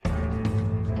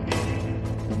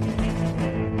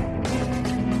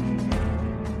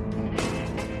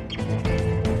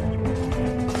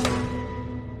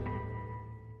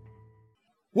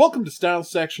Welcome to Style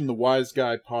Section, the Wise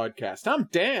Guy podcast. I'm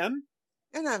Dan.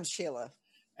 And I'm Sheila.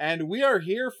 And we are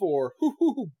here for,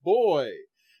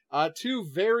 two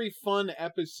very fun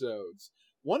episodes.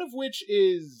 One of which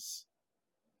is,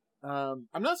 I'm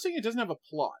not saying it doesn't have a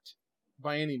plot,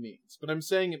 by any means, but I'm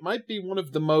saying it might be one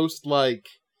of the most,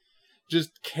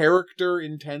 just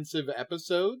character-intensive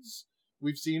episodes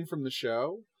we've seen from the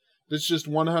show. That's just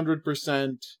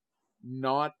 100%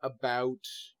 not about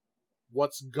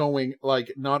what's going,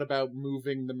 not about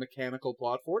moving the mechanical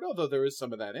plot forward, although there is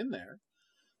some of that in there.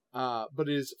 But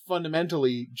it is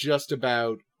fundamentally just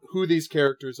about who these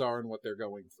characters are and what they're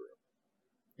going through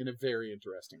in a very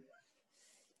interesting way.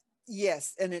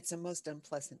 Yes, and it's a most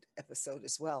unpleasant episode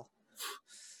as well.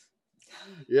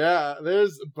 Yeah,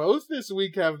 there's both this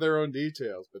week have their own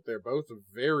details, but they're both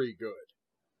very good.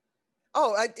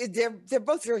 Oh, they're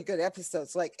both very good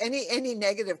episodes. Like any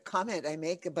negative comment I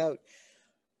make about,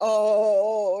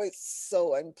 it's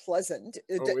so unpleasant.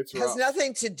 It has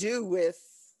nothing to do with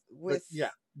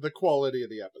the quality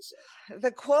of the episode.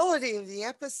 The quality of the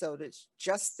episode is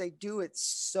just they do it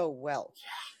so well.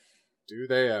 Yeah. Do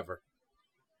they ever?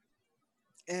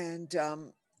 And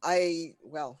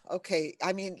okay.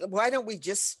 I mean, why don't we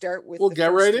just start with We'll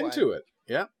get right into it.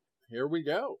 Yeah. Here we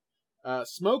go.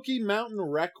 Smoky Mountain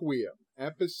Requiem,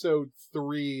 episode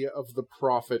 3 of the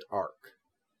Prophet arc.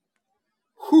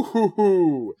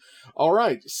 All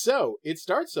right, so it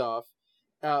starts off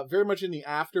very much in the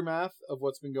aftermath of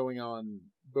what's been going on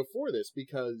before this,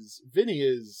 because Vinny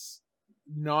is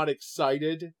not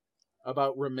excited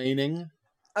about remaining.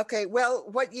 Okay, well,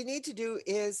 what you need to do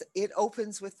is it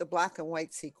opens with the black and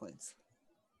white sequence.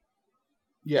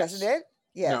 Yes. Doesn't it?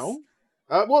 Yes. No.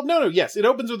 No. Yes, it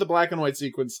opens with the black and white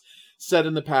sequence set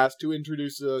in the past to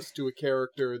introduce us to a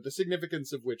character, the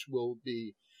significance of which will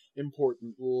be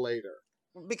important later.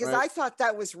 Because right? I thought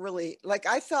that was really,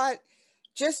 I thought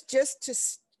just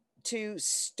to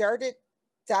start it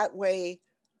that way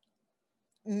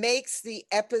makes the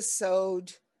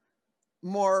episode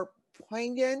more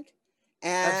poignant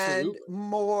and Absolutely.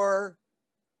 more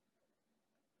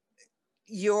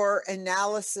your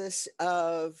analysis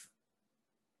of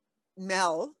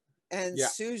Mel and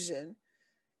Susan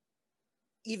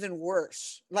even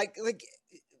worse. Like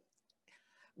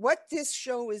what this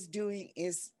show is doing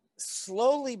is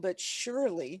slowly but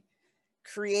surely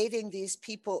creating these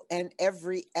people, and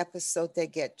every episode they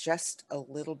get just a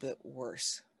little bit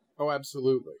worse. Oh,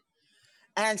 absolutely.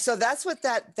 And so that's what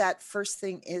that first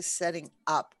thing is setting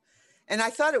up. And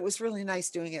I thought it was really nice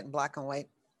doing it in black and white.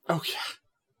 Oh, yeah.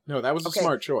 No, that was a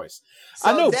smart choice. So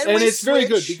I know, and it's very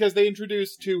good because they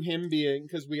introduce to him being,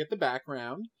 because we get the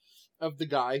background of the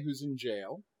guy who's in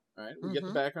jail, right? We get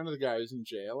the background of the guy who's in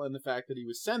jail and the fact that he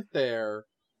was sent there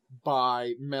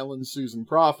by Mel and Susan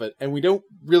Prophet, and we don't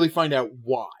really find out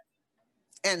why.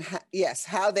 And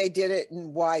how they did it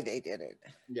and why they did it.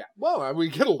 Yeah. Well, we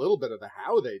get a little bit of the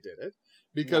how they did it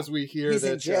because we hear he's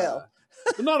that in jail.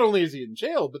 Not only is he in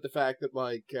jail, but the fact that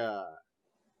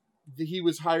he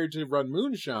was hired to run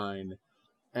Moonshine,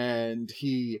 and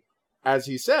he, as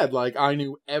he said, I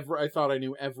thought I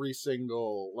knew every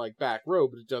single back row,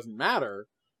 but it doesn't matter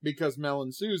because Mel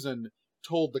and Susan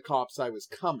told the cops I was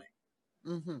coming.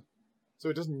 Mm-hmm. So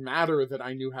it doesn't matter that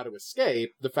I knew how to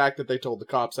escape. The fact that they told the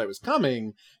cops I was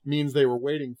coming means they were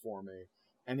waiting for me.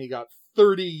 And he got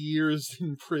 30 years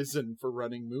in prison for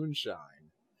running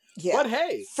Moonshine. Yeah. But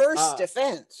hey, first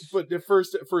offense. But for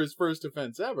his first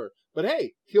offense ever. But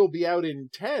hey, he'll be out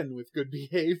in 10 with good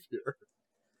behavior.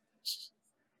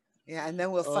 Yeah, and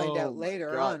then we'll find out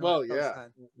later on. Well, yeah,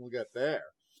 we'll get there.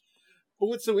 But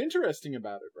what's so interesting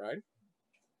about it, right,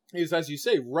 is, as you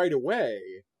say, right away,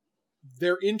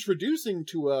 they're introducing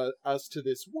to us to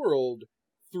this world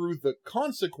through the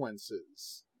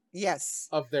consequences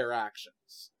of their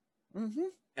actions. Mm-hmm.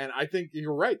 And I think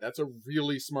you're right. That's a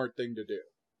really smart thing to do.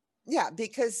 Yeah,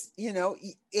 because,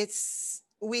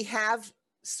 we have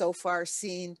so far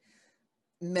seen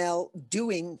Mel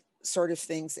doing sort of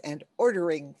things and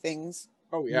ordering things.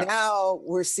 Oh, yeah. Now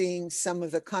we're seeing some of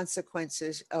the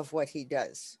consequences of what he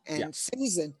does. And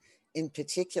Susan in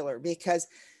particular, because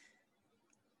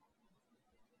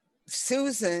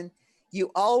Susan,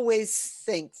 you always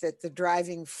think that the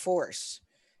driving force,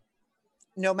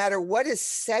 no matter what is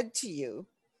said to you,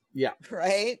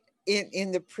 right,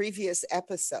 in the previous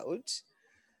episodes,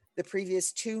 the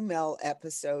previous 2 Mel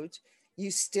episodes,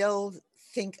 you still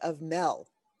think of Mel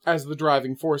as the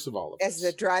driving force of all of this. As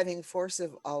the driving force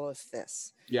of all of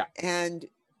this. Yeah. And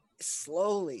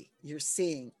slowly you're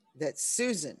seeing that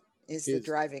Susan is the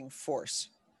driving force.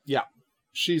 Yeah.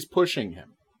 She's pushing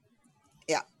him.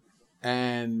 Yeah.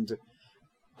 And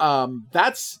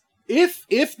that's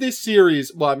if this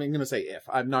series, well, I'm going to say if.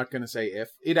 I'm not going to say if.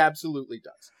 It absolutely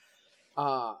does.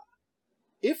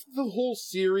 If the whole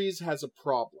series has a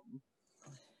problem,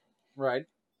 right?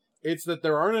 It's that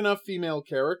there aren't enough female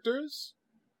characters,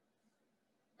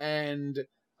 and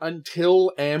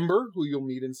until Amber, who you'll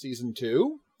meet in season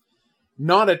 2,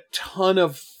 not a ton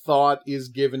of thought is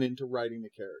given into writing the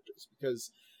characters. Because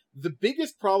the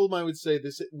biggest problem, I would say,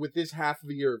 with this half of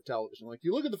a year of television, like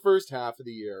you look at the first half of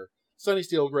the year, Sunny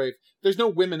Steelgrave, there's no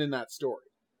women in that story.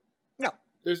 No.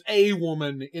 There's a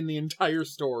woman in the entire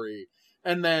story,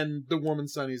 and then the woman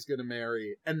Sunny's gonna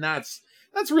marry, and that's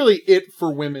really it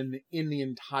for women in the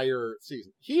entire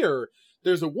season. Here,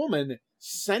 there's a woman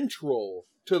central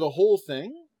to the whole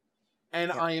thing,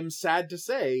 and I am sad to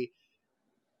say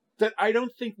that I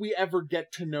don't think we ever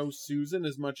get to know Susan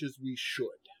as much as we should.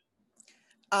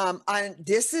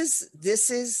 This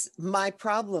is my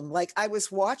problem. Like, I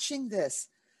was watching this,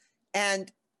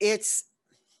 and it's,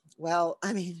 well,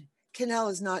 I mean, Cannell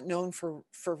is not known for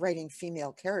writing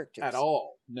female characters at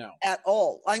all. No, at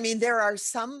all. I mean, there are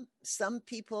some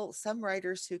people, some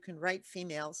writers who can write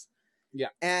females,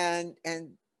 and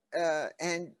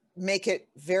make it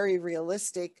very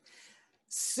realistic.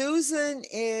 Susan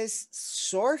is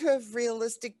sort of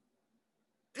realistic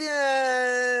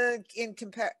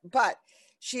but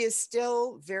she is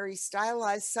still very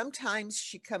stylized. Sometimes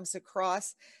she comes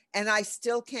across, and I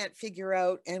still can't figure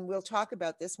out, and we'll talk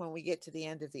about this when we get to the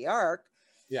end of the arc,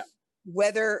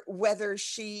 whether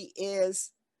she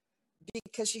is,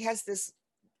 because she has this,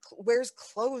 wears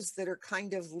clothes that are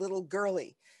kind of little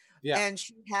girly, and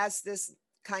she has this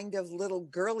kind of little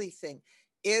girly thing.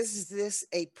 Is this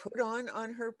a put on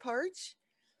her part,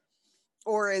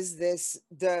 or is this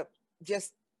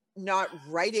just not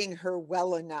writing her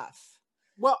well enough?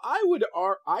 Well, I would,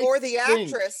 or the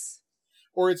actress,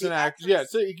 or it's an actress. Yeah,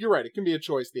 so you're right. It can be a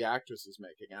choice the actress is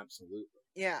making. Absolutely.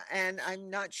 Yeah, and I'm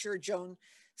not sure Joan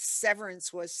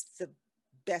Severance was the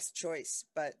best choice,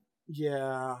 but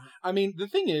yeah, I mean, the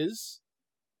thing is,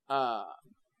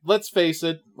 let's face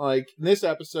it. Like in this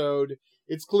episode,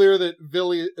 it's clear that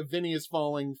Vinny is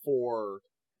falling for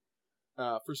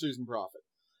Susan Prophet,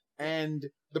 and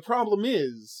the problem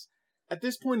is, at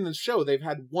this point in the show, they've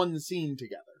had one scene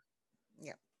together.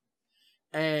 Yeah,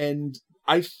 and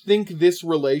I think this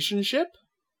relationship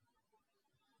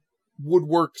would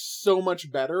work so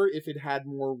much better if it had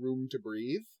more room to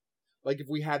breathe. Like if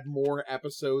we had more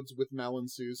episodes with Mel and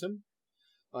Susan.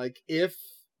 Like if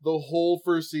the whole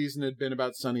first season had been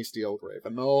about Sunny Steelgrave,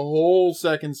 and the whole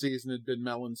second season had been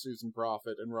Mel and Susan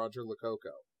Prophet and Roger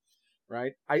Lococo,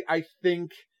 right? I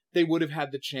think they would have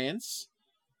had the chance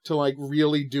to like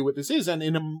really do what this is. And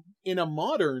in a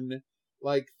modern,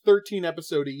 like 13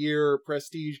 episode a year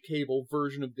prestige cable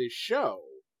version of this show,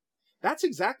 that's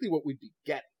exactly what we'd be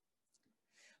getting.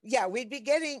 Yeah, we'd be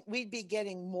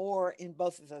getting more in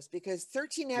both of those, because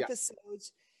 13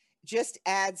 episodes just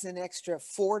adds an extra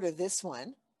 4 to this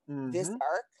one, this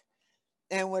arc,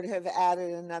 and would have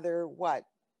added another 4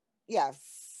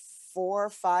 or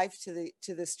 5 to the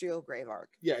Steelgrave arc.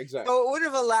 Yeah, exactly. So it would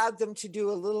have allowed them to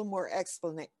do a little more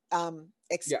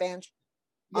expansion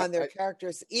on their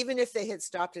characters, even if they had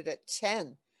stopped it at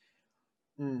 10.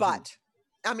 But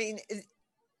I mean,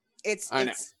 it's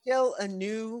still a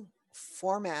new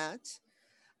format,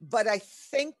 but I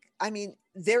think, I mean,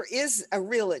 there is a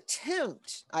real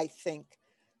attempt, I think,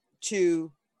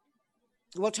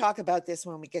 we'll talk about this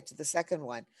when we get to the second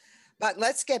one, but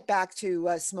let's get back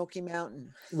to Smoky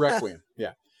Mountain. Requiem.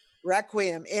 Yeah.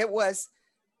 Requiem. It was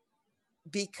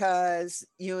because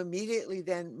you immediately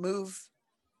then move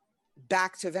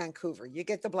back to Vancouver. You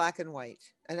get the black and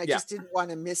white, and I just didn't want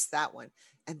to miss that one.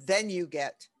 And then you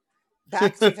get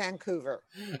back to Vancouver.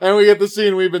 And we get the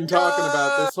scene we've been talking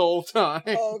about this whole time.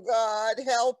 Oh, God,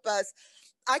 help us.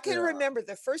 I can remember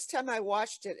the first time I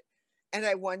watched it, and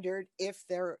I wondered if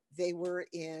they were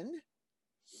in,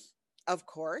 of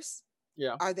course.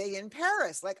 Yeah. Are they in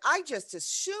Paris? Like, I just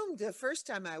assumed the first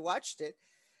time I watched it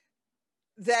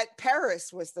that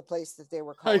Paris was the place that they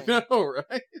were calling. I know,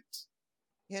 right?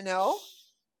 You know?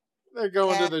 They're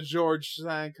going to the George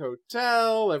Cinq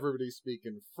Hotel. Everybody's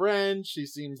speaking French. He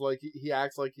seems like he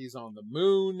acts like he's on the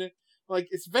moon. Like,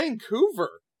 it's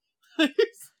Vancouver.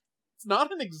 It's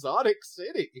not an exotic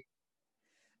city.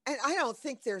 And I don't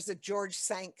think there's a George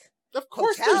Cinq Of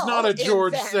course there's not a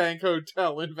George Cinq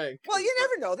Hotel in Vancouver. Well, you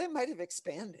never know. They might have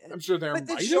expanded. I'm sure there might have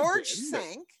been. But the George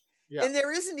Cinq, and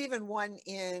there isn't even one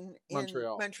in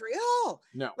Montreal.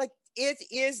 No. Like, it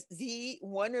is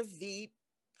one of the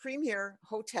premier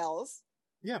hotels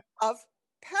of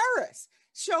Paris.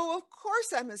 So, of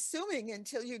course, I'm assuming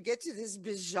until you get to this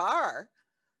bizarre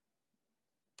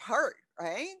part,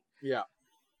 right? Yeah.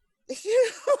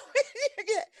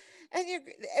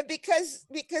 And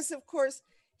because of course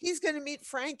he's going to meet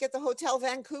Frank at the Hotel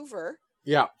Vancouver.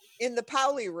 Yeah. In the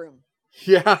Powley room.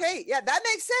 Yeah. Okay. Yeah, that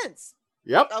makes sense.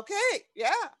 Yep. Okay.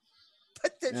 Yeah.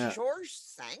 But the George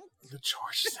sank. The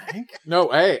George sank? No,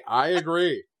 hey, I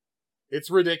agree.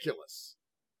 It's ridiculous.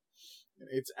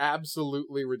 It's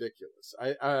absolutely ridiculous.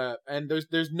 And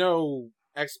there's no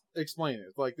explaining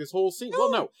it. Like this whole scene. No.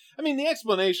 Well, no. I mean, the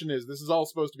explanation is this is all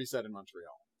supposed to be set in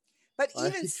Montreal. But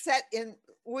even set in,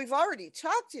 we've already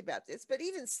talked about this, but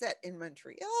even set in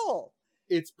Montreal.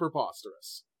 It's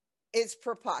preposterous. It's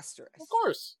preposterous. Of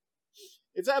course.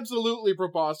 It's absolutely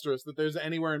preposterous that there's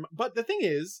anywhere in... But the thing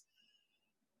is,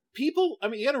 people... I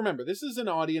mean, you gotta remember, this is an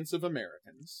audience of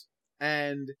Americans,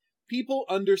 and people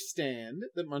understand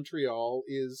that Montreal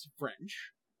is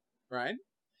French, right?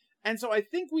 And so I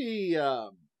think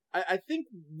I think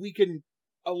we can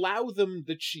allow them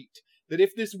the cheat that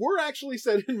if this were actually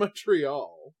set in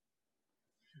Montreal,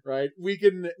 right, we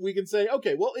can say,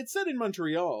 okay, well, it's set in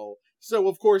Montreal, so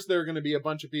of course there are going to be a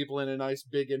bunch of people in a nice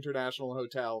big international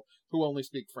hotel who only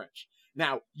speak French.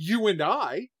 Now, you and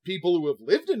I, people who have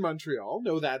lived in Montreal,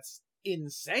 know that's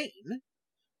insane,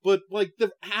 but like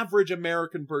the average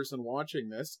American person watching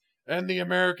this, and the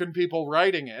American people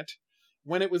writing it,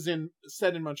 when it was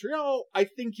set in Montreal, I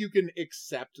think you can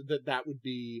accept that that would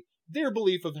be their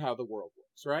belief of how the world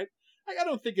works, right? I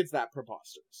don't think it's that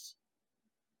preposterous.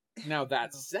 Now,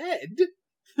 that said,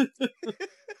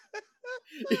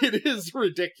 it is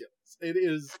ridiculous. It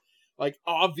is, like,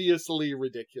 obviously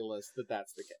ridiculous that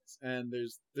that's the case. And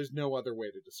there's no other way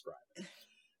to describe it.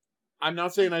 I'm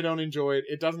not saying I don't enjoy it.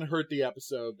 It doesn't hurt the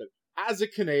episode, but as a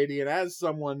Canadian, as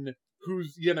someone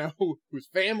who's, whose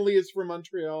family is from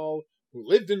Montreal, who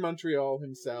lived in Montreal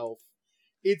himself,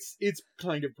 it's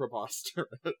kind of preposterous.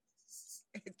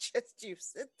 Just you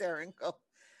sit there and go,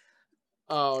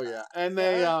 oh yeah. And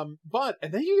they and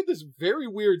then you get this very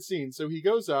weird scene. So he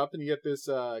goes up and you get this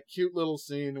cute little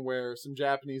scene where some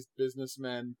Japanese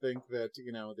businessmen think that,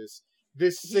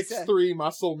 this 6'3"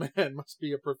 muscle man must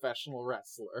be a professional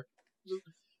wrestler.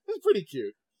 It's pretty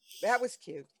cute. That was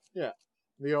cute. Yeah.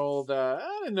 The old I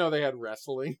didn't know they had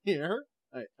wrestling here.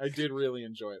 I did really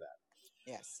enjoy that.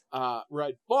 Yes.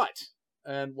 Right, but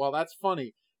and while that's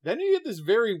funny, then you get this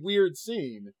very weird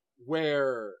scene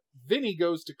where Vinny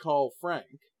goes to call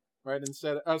Frank, right?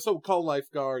 Call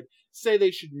Lifeguard, say they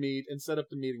should meet, and set up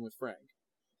the meeting with Frank.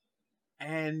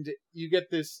 And you get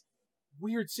this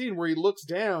weird scene where he looks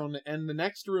down, and the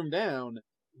next room down,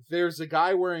 there's a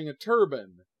guy wearing a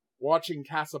turban watching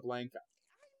Casablanca.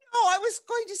 Oh, I was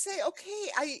going to say,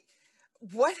 okay,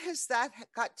 what has that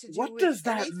got to do with what does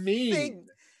that anything? mean?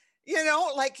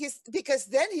 Because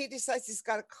then he decides he's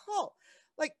got a call.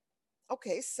 Like,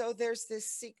 okay, so there's this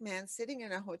Sikh man sitting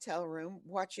in a hotel room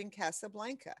watching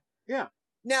Casablanca. Yeah.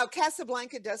 Now,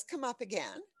 Casablanca does come up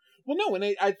again. Well, no, and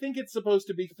I think it's supposed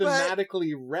to be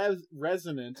thematically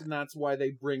resonant, and that's why they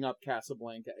bring up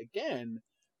Casablanca again.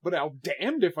 But I'll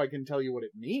damned if I can tell you what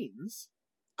it means.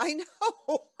 I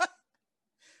know.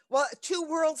 Well, two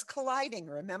worlds colliding,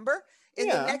 remember? In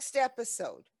the next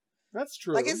episode. That's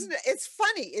true. Like, it's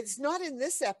funny. It's not in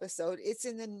this episode. It's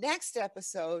in the next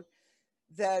episode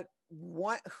that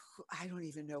I don't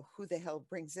even know who the hell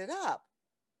brings it up.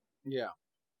 Yeah.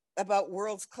 About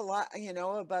worlds collide,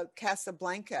 about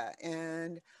Casablanca.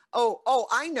 And, oh,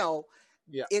 I know.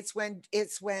 Yeah. It's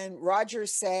when Roger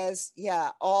says,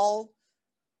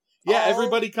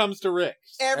 everybody comes to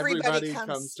Rick's. Everybody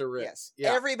comes to Rick's. Yes.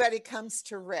 Yeah. Everybody comes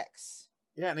to Rick's.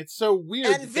 Yeah, and it's so weird.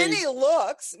 And Vinny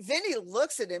looks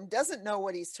at him, doesn't know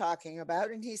what he's talking about.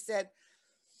 And he said,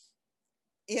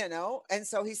 and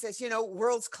so he says,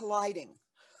 worlds colliding.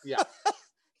 Yeah.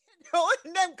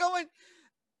 And I'm going,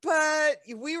 but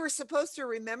we were supposed to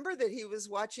remember that he was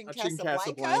watching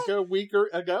Casablanca a week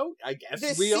ago. I guess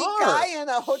this we are. Guy in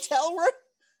a hotel room.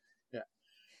 Yeah.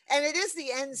 And it is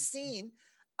the end scene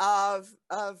of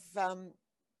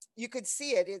you could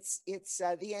see it. It's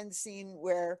the end scene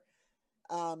where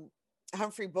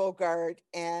Humphrey Bogart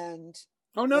and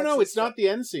no, it's not the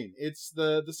end scene. It's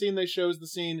the scene they show is the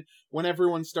scene when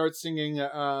everyone starts singing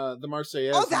the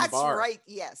Marseillaise. Oh, that's in the bar. Right.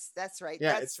 Yes, that's right.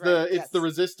 Yeah, it's the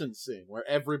resistance scene where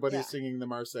everybody's singing the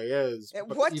Marseillaise,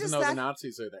 even though the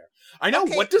Nazis are there. I know.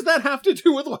 Okay. What does that have to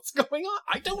do with what's going on?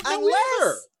 I don't know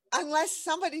either. Unless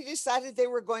somebody decided they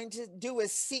were going to do a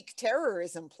Sikh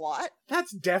terrorism plot.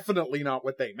 That's definitely not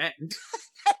what they meant.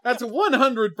 That's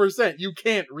 100%. You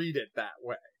can't read it that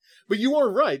way. But you are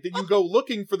right that you go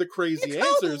looking for the crazy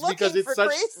answers because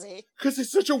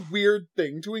it's such a weird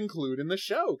thing to include in the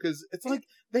show. Because it's like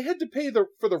they had to pay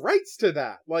for the rights to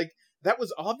that. Like that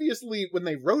was obviously, when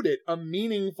they wrote it, a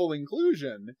meaningful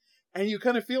inclusion. And you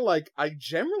kind of feel like, I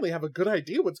generally have a good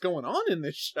idea what's going on in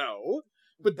this show.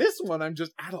 But this one, I'm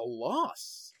just at a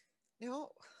loss. No.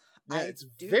 Yeah, it's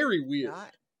very weird.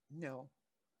 No.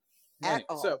 At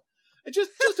all. So,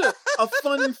 just a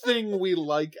fun thing we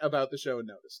like about the show and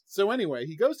noticed. So anyway,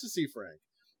 he goes to see Frank,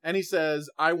 and he says,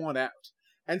 I want out.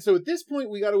 And so at this point,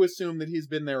 we got to assume that he's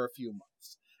been there a few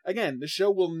months. Again, the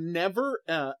show will never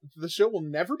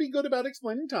be good about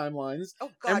explaining timelines.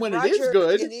 Oh, God, and when Roger, it is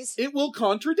good, it will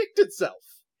contradict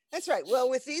itself. That's right. Well,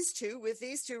 with these two,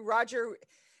 Roger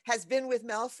has been with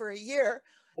Mel for a year.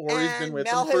 Or he's been with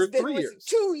Mel for 3 years.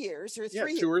 2 years or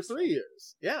 3 years. 2 or 3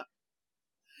 years. Yeah.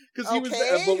 Because he was,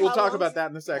 but we'll talk about that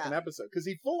in the second episode. Because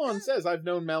he full on says, I've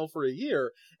known Mel for a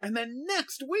year. And then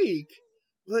next week,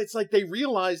 it's like they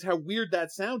realized how weird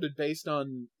that sounded based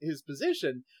on his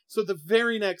position. So the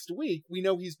very next week, we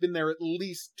know he's been there at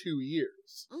least 2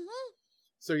 years. Mm-hmm.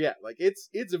 So yeah, like it's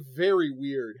very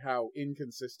weird how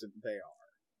inconsistent they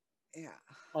are. Yeah.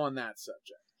 On that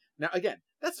subject. Now, again,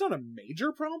 that's not a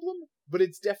major problem, but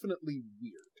it's definitely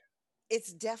weird.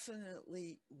 It's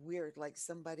definitely weird, like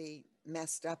somebody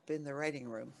messed up in the writing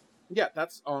room. Yeah,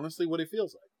 that's honestly what it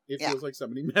feels like. It feels like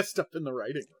somebody messed up in the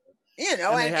writing room. You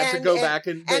know, and they had to go back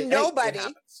and nobody.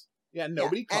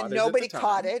 Nobody caught it. And nobody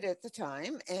caught it at the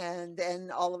time. And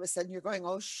then all of a sudden you're going,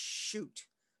 oh, shoot.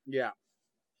 Yeah.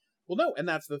 Well, no, and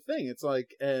that's the thing. It's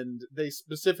like, and they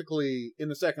specifically, in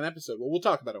the second episode, well, we'll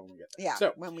talk about it when we get there. Yeah,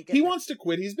 so, when we get he wants to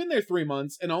quit. He's been there 3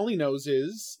 months, and all he knows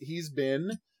is he's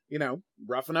been,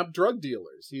 roughing up drug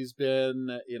dealers. He's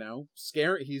been,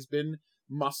 he's been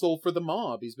muscle for the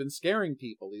mob. He's been scaring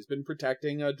people. He's been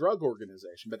protecting a drug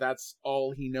organization, but that's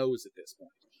all he knows at this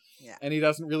point. Yeah. And he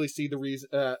doesn't really see the reason,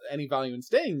 any value in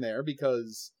staying there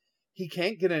because he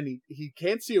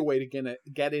can't see a way to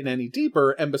get in any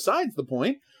deeper. And besides the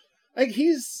point, like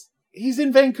he's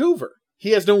in Vancouver. He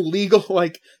has no legal,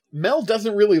 Mel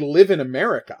doesn't really live in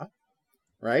America,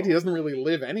 right? He doesn't really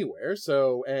live anywhere.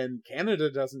 So, and Canada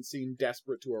doesn't seem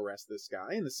desperate to arrest this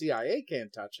guy, and the CIA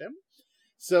can't touch him.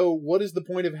 So what is the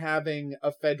point of having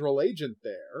a federal agent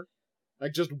there,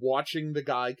 just watching the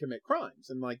guy commit crimes?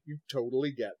 And you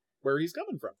totally get where he's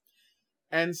coming from.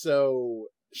 And so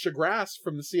Chagras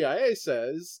from the CIA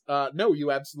says, no,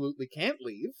 you absolutely can't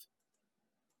leave.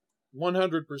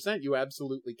 100% you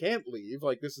absolutely can't leave.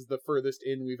 This is the furthest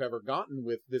in we've ever gotten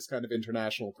with this kind of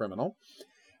international criminal,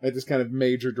 this kind of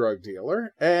major drug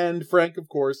dealer. And Frank, of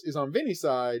course, is on Vinny's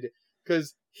side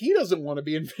because he doesn't want to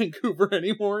be in Vancouver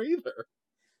anymore either.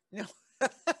 No.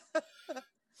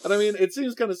 And I mean, it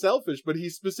seems kind of selfish, but he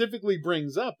specifically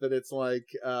brings up that it's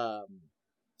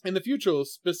in the future, he'll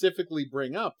specifically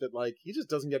bring up that he just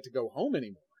doesn't get to go home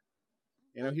anymore.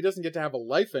 He doesn't get to have a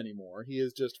life anymore. He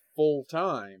is just full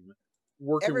time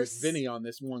working with Vinny on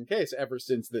this one case ever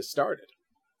since this started.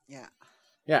 Yeah.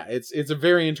 Yeah, it's a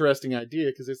very interesting idea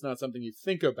because it's not something you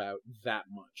think about that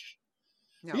much.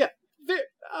 No. But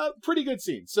yeah, pretty good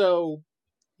scene. So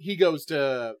he goes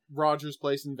to Roger's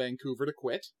place in Vancouver to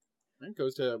quit. Right?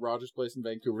 Goes to Roger's place in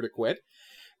Vancouver to quit.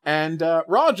 And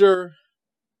Roger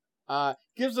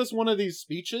gives us one of these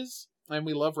speeches, and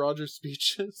we love Roger's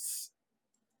speeches.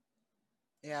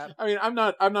 Yeah. I mean, I'm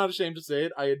not ashamed to say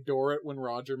it. I adore it when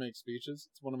Roger makes speeches.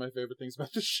 It's one of my favorite things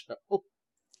about the show.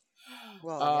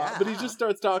 Well, yeah. But he just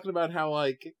starts talking about how,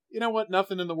 you know what?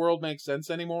 Nothing in the world makes sense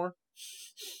anymore.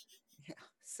 Yeah.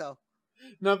 So.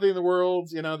 Nothing in the world,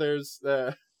 there's,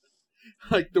 the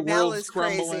Mel world's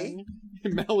crumbling.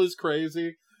 Mel is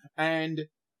crazy. And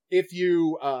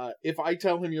if I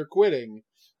tell him you're quitting,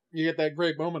 you get that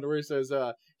great moment where he says,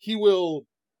 he will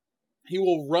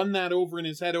run that over in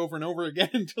his head over and over again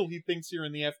until he thinks you're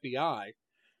in the FBI.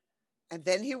 And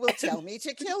then he will tell me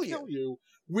to kill you.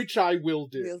 Which I will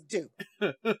do. Will do.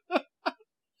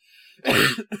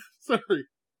 Sorry.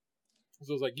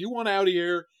 So it's you want out of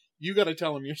here, you got to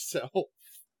tell him yourself.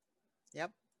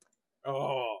 Yep.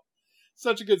 Oh,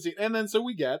 such a good scene. And then so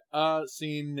we get a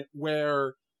scene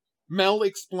where Mel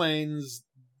explains,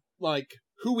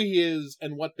 who he is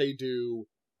and what they do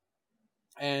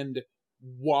and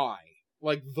why.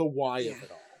 The why of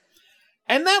it all.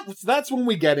 And that's when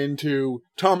we get into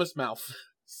Thomas Malthus.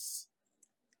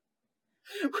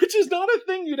 Which is not a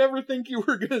thing you'd ever think you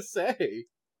were going to say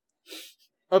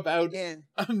about a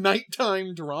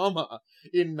nighttime drama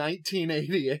in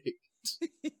 1988.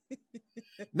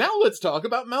 Now let's talk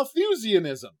about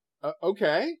Malthusianism.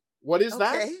 Okay, what is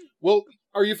that? Well,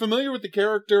 are you familiar with the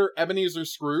character Ebenezer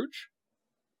Scrooge?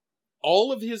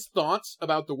 All of his thoughts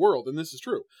about the world, and this is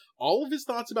true, all of his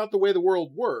thoughts about the way the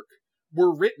world worked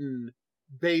were written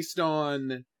based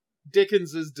on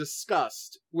Dickens's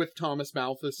disgust with Thomas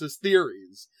Malthus's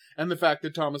theories, and the fact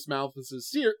that Thomas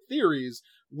Malthus's theories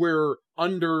were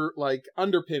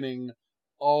underpinning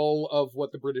all of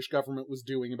what the British government was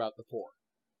doing about the poor.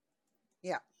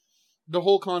 Yeah. The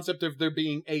whole concept of there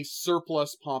being a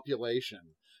surplus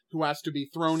population who has to be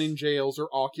thrown in jails or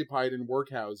occupied in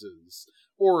workhouses,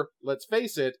 or, let's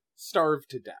face it, starve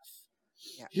to death.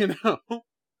 Yeah. You know?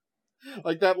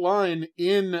 Like that line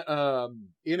in A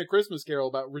Christmas Carol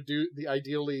about the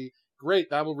ideally great,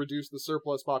 that'll reduce the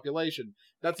surplus population.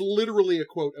 That's literally a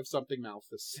quote of something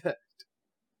Malthus said.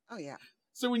 Oh, yeah.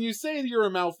 So when you say you're a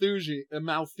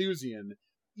Malthusian,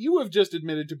 you have just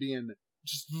admitted to being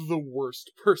just the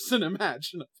worst person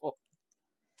imaginable.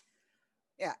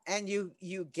 Yeah, and you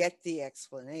get the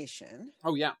explanation.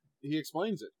 Oh yeah, he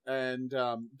explains it, and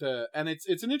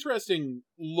it's an interesting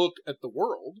look at the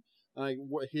world. Like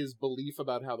his belief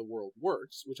about how the world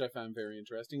works, which I found very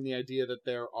interesting. The idea that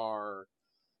there are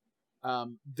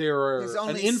an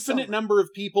infinite number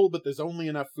of people, but there's only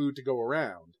enough food to go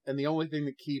around. And the only thing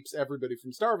that keeps everybody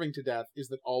from starving to death is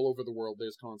that all over the world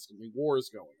there's constantly wars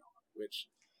going on, which,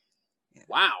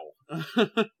 wow.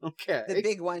 Okay. The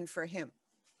big one for him.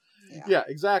 Yeah,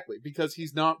 exactly. Because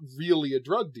he's not really a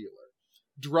drug dealer.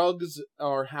 Drugs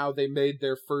are how they made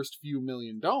their first few $1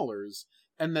 million,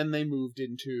 and then they moved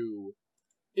into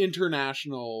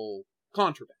international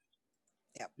contraband.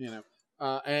 Yep. You know,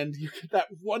 and you get that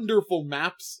wonderful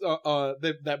maps,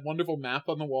 that wonderful map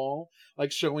on the wall,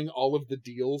 like showing all of the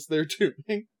deals they're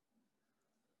doing.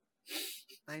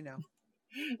 I know.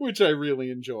 Which I really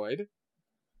enjoyed.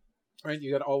 Right,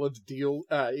 you got all of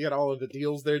the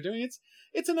deals they're doing.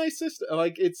 It's a nice system.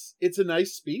 Like it's a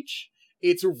nice speech.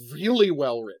 It's really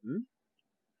well written.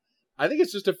 I think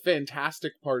it's just a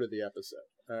fantastic part of the episode.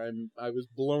 I was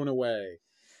blown away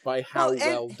by how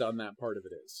well done that part of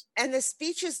it is. And the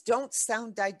speeches don't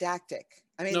sound didactic.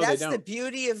 I mean, that's the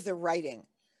beauty of the writing.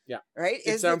 Yeah. Right?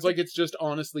 It sounds like it's just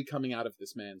honestly coming out of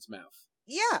this man's mouth.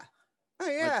 Yeah. Oh,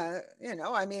 yeah. Like, you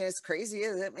know, I mean, as crazy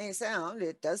as it may sound,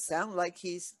 it does sound like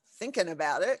he's thinking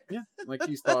about it. Yeah. Like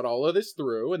he's thought all of this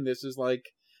through, and this is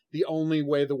like the only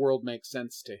way the world makes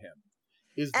sense to him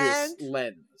is this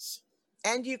lens.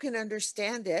 And you can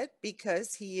understand it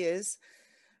because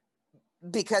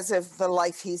of the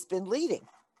life he's been leading.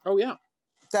 Oh, yeah.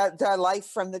 The life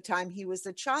from the time he was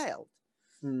a child.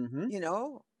 Mm-hmm. You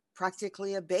know,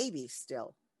 practically a baby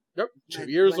still. Yep, 2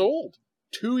 years old.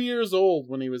 2 years old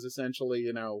when he was essentially,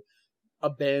 you know,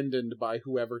 abandoned by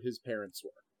whoever his parents were.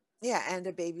 Yeah, and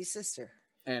a baby sister.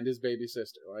 And his baby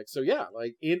sister. Like, so yeah,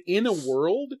 like in a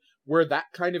world where that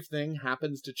kind of thing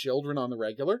happens to children on the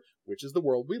regular, which is the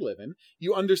world we live in,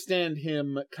 you understand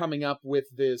him coming up with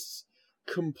this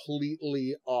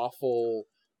completely awful,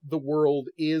 the world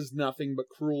is nothing but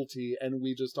cruelty and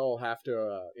we just all have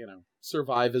to, you know,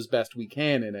 survive as best we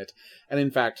can in it. And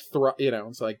in fact, you know,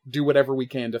 it's like do whatever we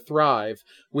can to thrive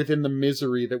within the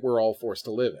misery that we're all forced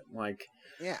to live in. Like,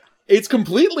 yeah. It's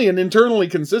completely an internally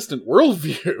consistent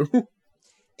worldview.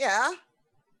 Yeah.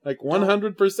 Like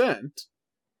 100%.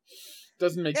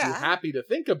 Doesn't make you happy to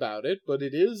think about it, but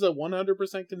it is a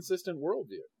 100% consistent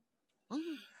worldview.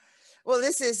 Mm-hmm. Well,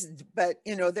 but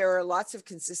you know, there are lots of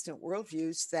consistent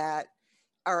worldviews that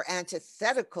are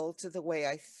antithetical to the way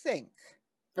I think.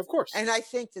 Of course. And I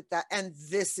think and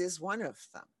this is one of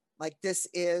them. Like this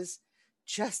is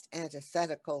just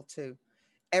antithetical to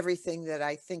everything that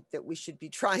I think that we should be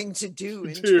trying to do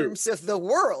in terms of the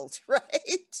world, right?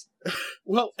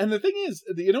 Well, and the thing is,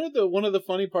 you know what one of the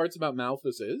funny parts about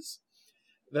Malthus is?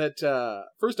 That,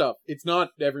 first off, it's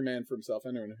not every man for himself.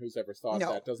 Anyone who's ever thought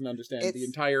that doesn't understand the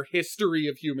entire history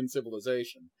of human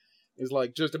civilization. Is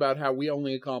like just about how we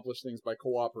only accomplish things by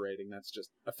cooperating. That's just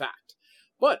a fact.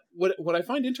 But what I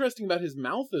find interesting about his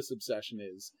Malthus obsession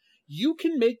is, you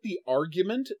can make the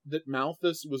argument that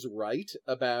Malthus was right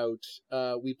about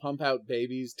we pump out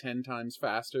babies 10 times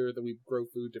faster than we grow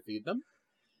food to feed them.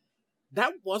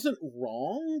 That wasn't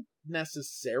wrong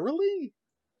necessarily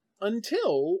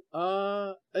until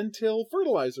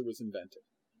fertilizer was invented.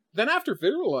 Then after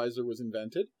fertilizer was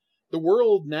invented, the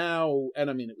world now, and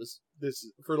I mean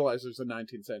this fertilizer's a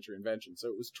 19th century invention, so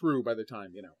it was true by the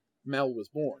time, you know, Mel was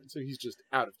born, so he's just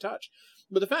out of touch.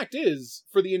 But the fact is,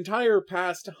 for the entire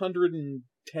past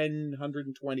 110,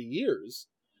 120 years,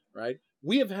 right,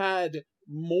 we have had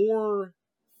more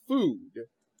food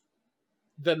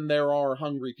than there are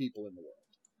hungry people in the world.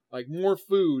 Like, more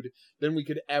food than we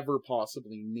could ever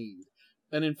possibly need.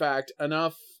 And in fact,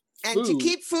 enough food... And to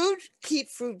keep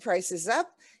food prices up,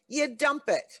 you dump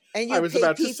it. And you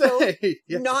pay people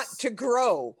not to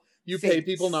grow. You pay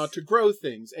people not to grow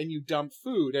things, and you dump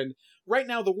food. And right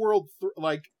now, the world,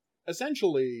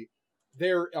 essentially,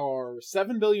 there are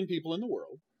 7 billion people in the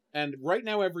world, and right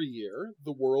now every year,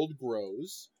 the world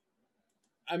grows.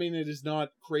 I mean, it is not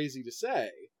crazy to say,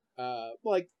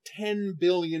 like 10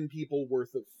 billion people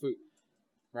worth of food,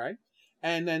 right?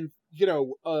 And then,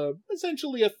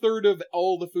 essentially a third of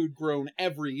all the food grown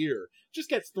every year just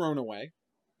gets thrown away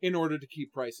in order to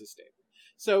keep prices stable.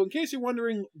 So in case you're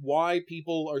wondering why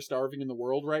people are starving in the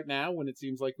world right now when it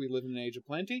seems like we live in an age of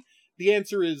plenty, the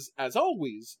answer is, as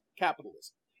always,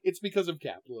 capitalism. It's because of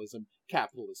capitalism.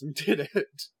 Capitalism did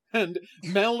it. And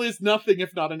Mel is nothing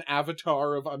if not an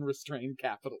avatar of unrestrained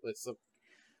capitalism.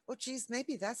 Well, geez,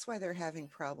 maybe that's why they're having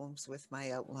problems with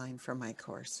my outline for my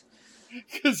course.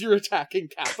 Because you're attacking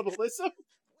capitalism?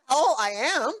 Oh, I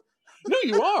am? No,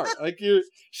 you are.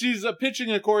 She's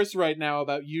pitching a course right now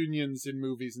about unions in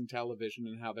movies and television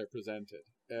and how they're presented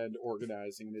and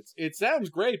organizing. And it sounds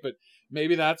great, but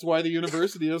maybe that's why the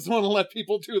university doesn't want to let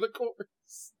people do the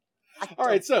course. All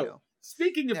right, so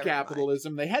speaking of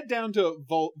capitalism, they head down to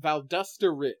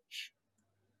Valdosta Ridge,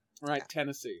 right,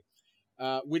 Tennessee,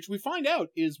 which we find out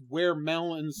is where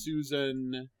Mel and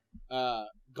Susan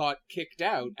got kicked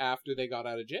out after they got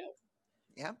out of jail.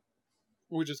 Yeah.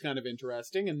 Which is kind of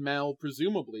interesting. And Mel,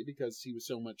 presumably, because he was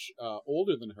so much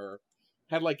older than her,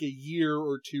 had like a year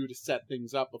or two to set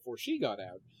things up before she got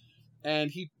out.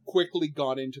 And he quickly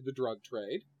got into the drug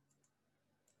trade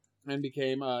and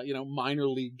became a, minor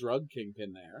league drug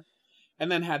kingpin there.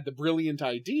 And then had the brilliant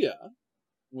idea,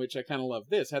 which I kind of love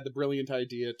this, had the brilliant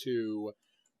idea to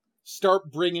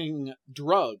start bringing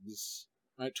drugs,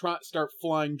 right? Start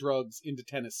flying drugs into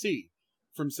Tennessee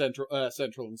from Central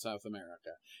and South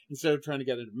America, instead of trying to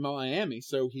get it to Miami.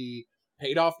 So he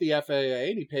paid off the FAA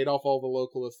and he paid off all the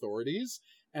local authorities.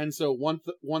 And so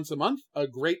once a month, a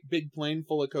great big plane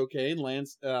full of cocaine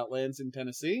lands in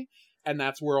Tennessee, and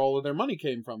that's where all of their money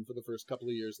came from for the first couple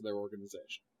of years of their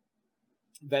organization.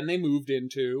 Then they moved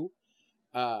into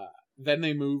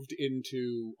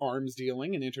arms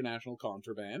dealing and international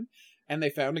contraband, and they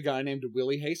found a guy named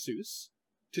Willie Jesus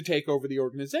to take over the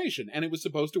organization, and it was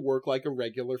supposed to work like a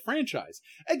regular franchise.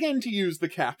 Again, to use the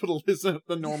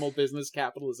normal business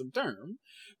capitalism term,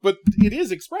 but it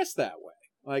is expressed that way.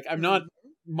 Like,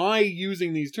 my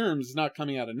using these terms is not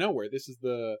coming out of nowhere. This is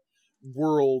the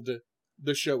world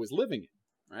the show is living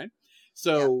in, right?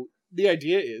 So the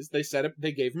idea is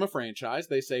they gave him a franchise.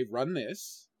 They say, run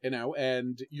this,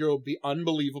 and you'll be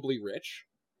unbelievably rich,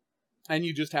 and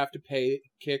you just have to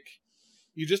kick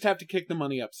the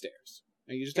money upstairs.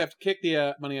 And you just have to kick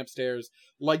the money upstairs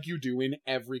like you do in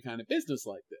every kind of business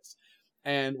like this.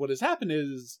 And what has happened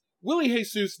is Willie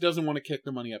Jesus doesn't want to kick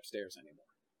the money upstairs anymore.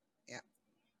 Yeah.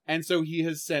 And so he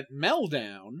has sent Mel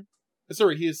down.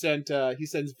 Sorry, he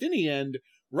sends Vinny and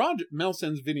Roger. Mel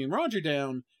sends Vinny and Roger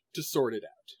down to sort it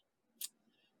out.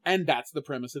 And that's the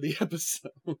premise of the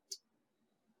episode.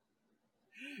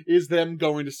 Is them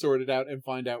going to sort it out and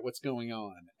find out what's going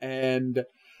on. And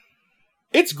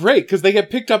it's great because they get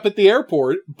picked up at the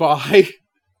airport by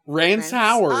Rance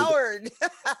Howard.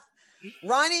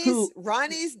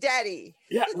 Ronnie's daddy.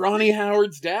 Yeah, Ronnie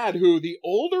Howard's dad, who the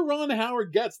older Ron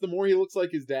Howard gets, the more he looks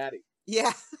like his daddy.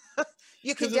 Yeah.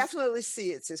 You can definitely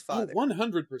see it's his father.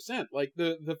 100%. Like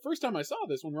the first time I saw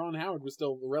this, when Ron Howard was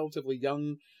still a relatively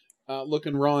young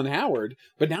looking Ron Howard,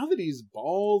 but now that he's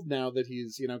bald, now that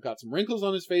he's, got some wrinkles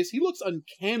on his face, he looks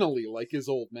uncannily like his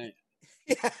old man.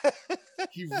 Yeah.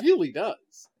 He really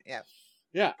does. Yeah.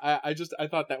 Yeah, I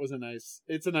thought that was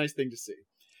it's a nice thing to see.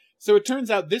 So it turns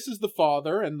out this is the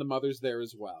father, and the mother's there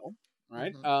as well,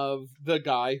 right? Mm-hmm. Of the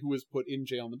guy who was put in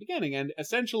jail in the beginning. And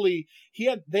essentially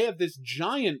they have this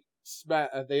giant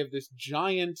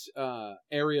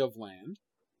area of land.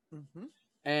 Mm-hmm.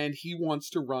 And he wants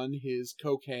to run his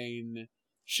cocaine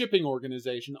shipping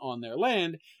organization on their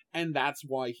land, and that's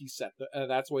why he set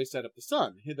up the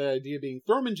son. The idea being,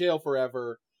 throw him in jail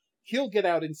forever. He'll get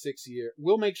out in 6 years.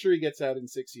 We'll make sure he gets out in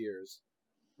 6 years,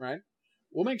 right?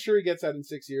 We'll make sure he gets out in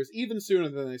 6 years, even sooner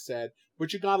than they said.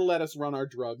 But you got to let us run our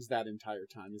drugs that entire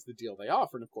time is the deal they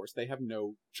offer, and of course they have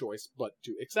no choice but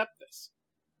to accept this.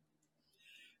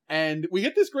 And we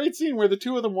get this great scene where the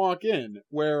two of them walk in,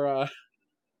 where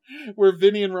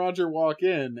Vinny and Roger walk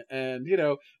in, and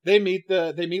they meet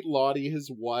Lottie,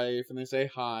 his wife, and they say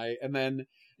hi, and then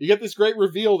you get this great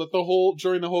reveal that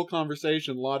during the whole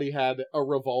conversation, Lottie had a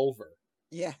revolver.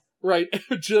 Yeah. Right,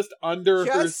 just under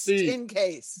her seat.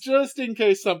 Just in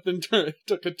case something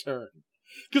took a turn.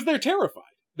 Because they're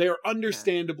terrified. They are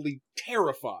understandably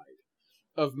terrified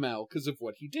of Mel because of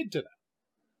what he did to them.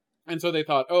 And so they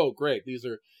thought, oh, great, these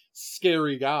are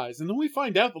scary guys. And then we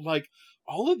find out that,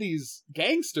 all of these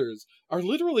gangsters are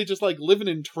literally just like living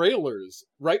in trailers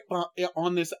right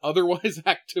on this otherwise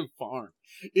active farm.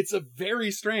 It's a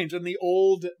very strange, and the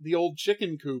old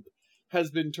chicken coop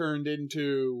has been turned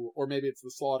into, or maybe it's the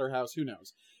slaughterhouse, who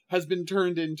knows, has been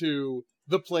turned into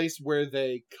the place where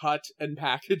they cut and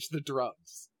package the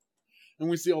drugs. And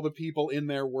we see all the people in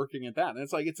there working at that. And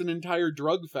it's like, it's an entire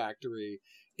drug factory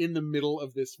in the middle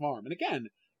of this farm. And again,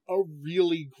 a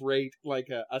really great, like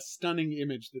a stunning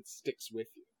image that sticks with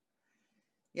you.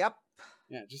 Yep.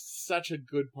 Yeah, just such a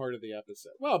good part of the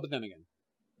episode. Well, but then again,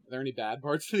 are there any bad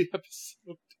parts to the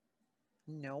episode?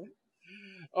 No.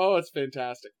 Oh, it's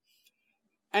fantastic.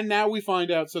 And now we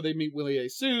find out, so they meet Willie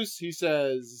Jesus. He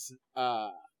says,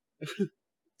 forget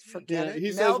it.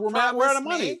 He says, we're out of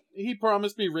money. He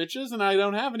promised me riches, and I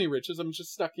don't have any riches. I'm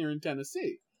just stuck here in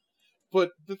Tennessee.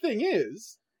 But the thing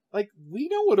is, like, we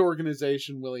know what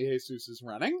organization Willie Jesus is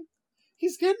running.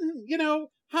 He's getting,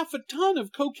 half a ton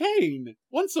of cocaine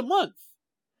once a month.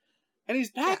 And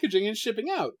he's packaging and shipping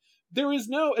out. There is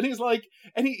no, and he's like,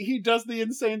 and he does the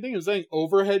insane thing of saying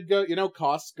overhead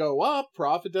costs go up,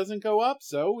 profit doesn't go up,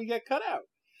 so we get cut out.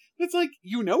 It's like,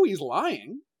 he's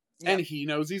lying. Yep. And he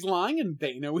knows he's lying, and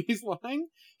they know he's lying.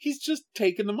 He's just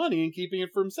taking the money and keeping it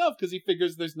for himself because he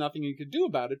figures there's nothing he could do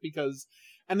about it because,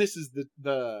 and this is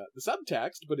the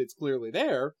subtext, but it's clearly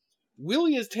there,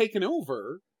 Willie has taken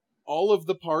over all of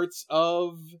the parts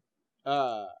of,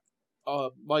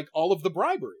 like, all of the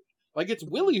bribery. Like, it's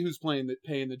Willie who's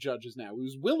paying the judges now.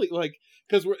 Who's Willie, like,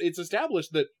 because it's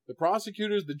established that the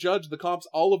prosecutors, the judge, the cops,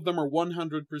 all of them are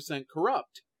 100%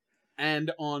 corrupt.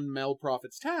 And on Mel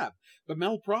Prophet's tab. But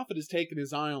Mel Prophet has taken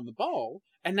his eye on the ball,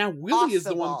 and now Willie is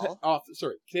the one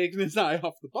taking his eye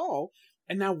off the ball,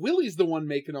 and now Willie's the one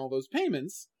making all those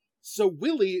payments, so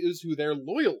Willie is who they're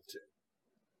loyal to.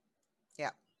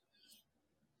 Yeah.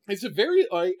 It's a very,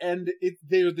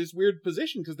 they're this weird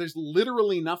position, because there's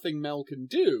literally nothing Mel can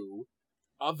do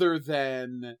other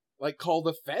than, like, call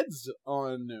the feds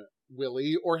on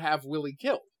Willie or have Willie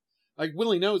killed. Like,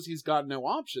 Willie knows he's got no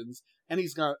options, and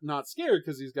he's not scared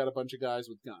because he's got a bunch of guys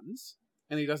with guns,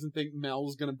 and he doesn't think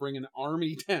Mel's going to bring an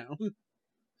army down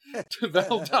to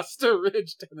Valdosta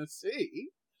Ridge, Tennessee,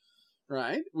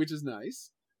 right? Which is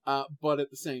nice. But at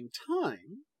the same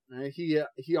time, right, he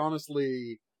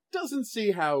honestly doesn't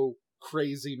see how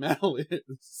crazy Mel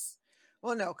is.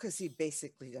 Well, no, because he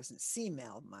basically doesn't see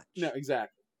Mel much. No,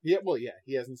 exactly. Yeah,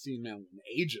 he hasn't seen Mel in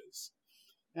ages.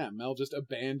 Yeah, Mel just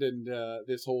abandoned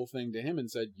this whole thing to him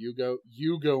and said, you go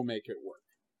make it work.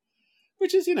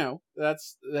 Which is,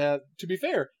 that's, to be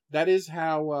fair, that is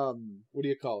how, what do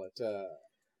you call it?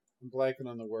 I'm blanking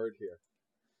on the word here.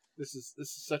 This is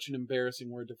such an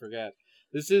embarrassing word to forget.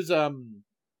 This is,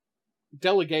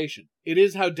 delegation. It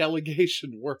is how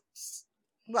delegation works.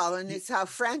 Well, and it's how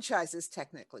franchises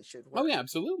technically should work. Oh, yeah,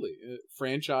 absolutely.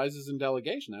 Franchises and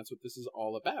delegation, that's what this is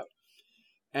all about.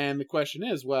 And the question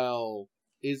is, well,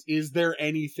 is there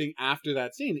anything after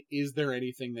that scene? Is there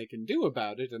anything they can do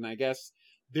about it? And I guess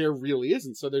there really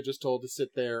isn't. So they're just told to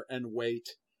sit there and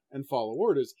wait and follow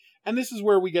orders. And this is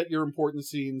where we get your important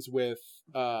scenes with,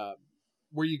 where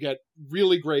you get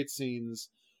really great scenes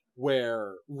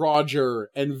where Roger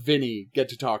and Vinny get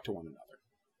to talk to one another.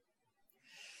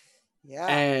 Yeah.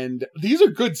 And these are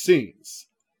good scenes.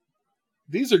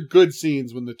 These are good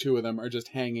scenes when the two of them are just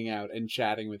hanging out and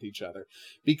chatting with each other.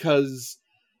 Because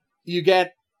you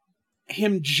get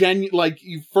him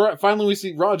finally we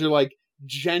see Roger, like,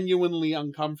 genuinely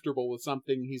uncomfortable with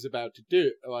something he's about to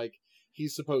do, like,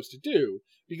 he's supposed to do.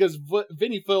 Because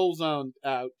Vinny fills on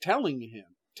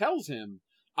tells him,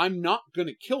 I'm not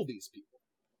gonna kill these people.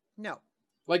 No.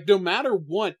 Like, no matter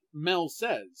what Mel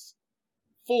says,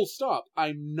 full stop,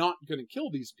 I'm not gonna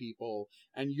kill these people,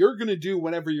 and you're gonna do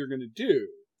whatever you're gonna do,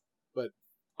 but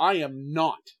I am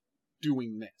not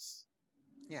doing this.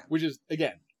 Yeah. Which is,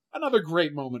 again, another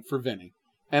great moment for Vinny.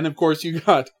 And of course you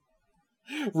got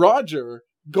Roger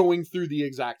going through the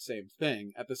exact same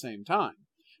thing at the same time.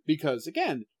 Because,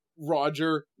 again,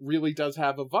 Roger really does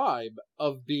have a vibe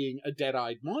of being a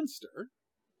dead-eyed monster.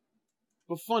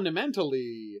 But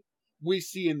fundamentally, we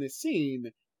see in this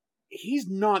scene, he's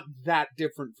not that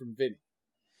different from Vinny.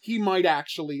 He might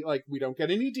actually, like, we don't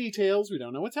get any details, we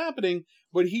don't know what's happening,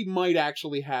 but he might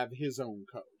actually have his own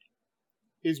code,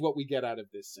 is what we get out of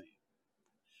this scene.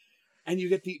 And you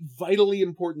get the vitally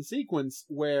important sequence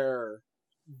where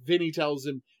Vinny tells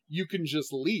him, you can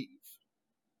just leave.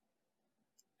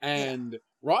 And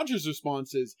Roger's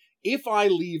response is, if I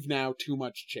leave now, too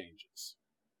much changes.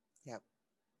 Yep.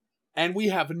 And we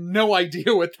have no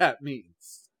idea what that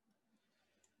means.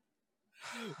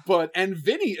 And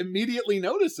Vinny immediately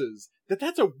notices that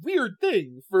that's a weird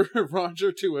thing for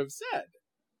Roger to have said.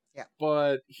 Yeah.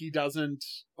 But he doesn't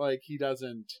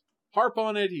harp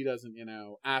on it. He doesn't,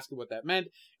 ask what that meant.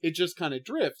 It just kind of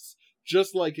drifts,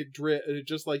 just like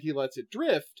he lets it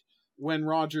drift when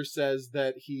Roger says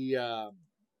that he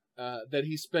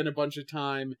spent a bunch of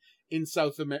time in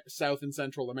South and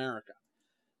Central America.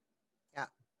 Yeah.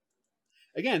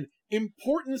 Again,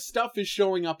 important stuff is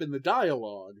showing up in the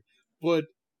dialogue, but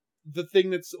the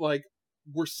thing that's like,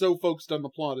 we're so focused on the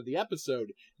plot of the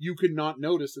episode, you could not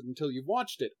notice it until you've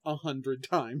watched it 100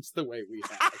 times the way we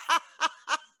have.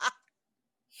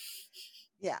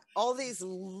 Yeah, all these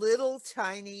little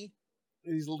tiny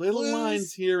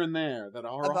lines here and there that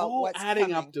are all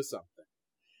adding up to something.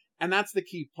 And that's the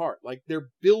key part. Like, they're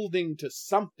building to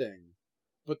something,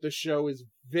 but the show is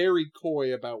very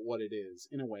coy about what it is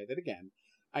in a way that, again,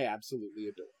 I absolutely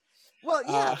adore. Well,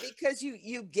 yeah, because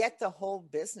you get the whole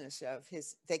business of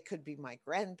they could be my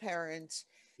grandparents.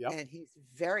 Yep. And he's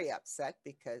very upset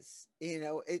because,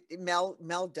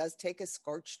 Mel does take a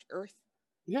scorched earth.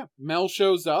 Yeah, Mel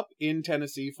shows up in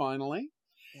Tennessee finally.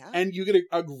 Yeah. And you get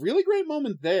a really great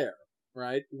moment there,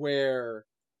 right? Where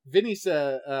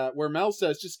where Mel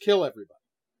says, just kill everybody.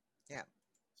 Yeah.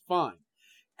 It's fine.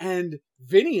 And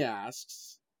Vinny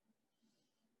asks,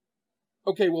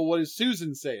 okay, well, what does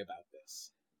Susan say about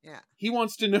this? Yeah. He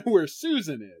wants to know where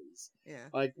Susan is. Yeah.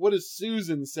 Like, what does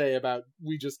Susan say about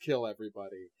we just kill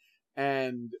everybody?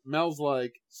 And Mel's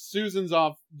like, Susan's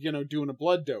off, doing a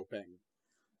blood doping.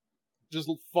 Just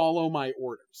follow my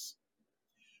orders.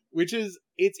 Which is,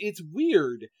 it's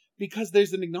weird because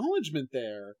there's an acknowledgement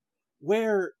there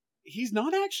where he's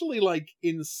not actually, like,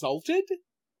 insulted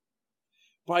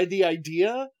by the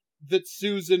idea that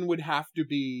Susan would have to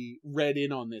be read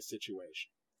in on this situation.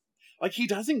 Like, he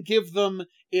doesn't give Vinny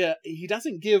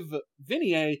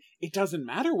it doesn't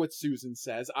matter what Susan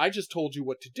says, I just told you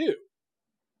what to do.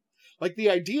 Like,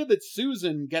 the idea that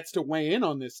Susan gets to weigh in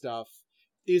on this stuff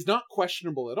is not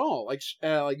questionable at all. Like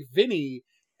Vinny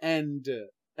and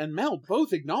Mel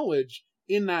both acknowledge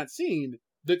in that scene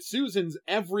that Susan's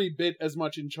every bit as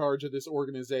much in charge of this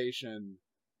organization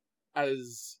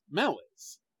as Mel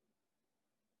is.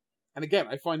 And again,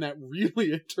 I find that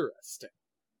really interesting.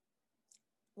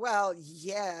 Well,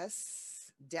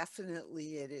 yes,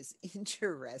 definitely it is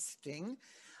interesting.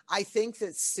 I think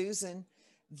that Susan,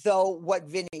 though what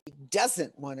Vinny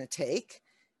doesn't want to take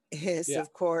is,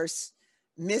 of course,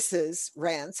 Mrs.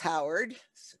 Rance Howard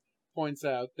points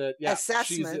out that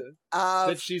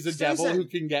she's a devil who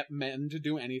can get men to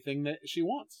do anything that she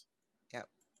wants. Yep.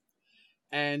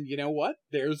 And you know what?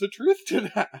 There's a truth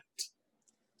to that.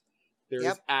 There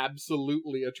is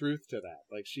absolutely a truth to that.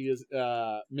 Like, she is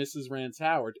Mrs. Rance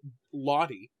Howard,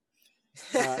 Dottie.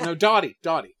 Dottie,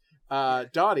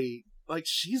 like,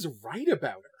 she's right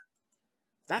about her.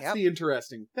 That's the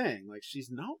interesting thing. Like, she's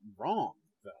not wrong,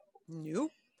 though.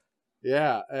 Nope.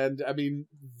 Yeah, and I mean,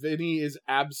 Vinny is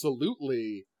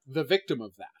absolutely the victim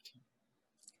of that.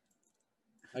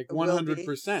 Like,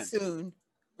 100%. Soon.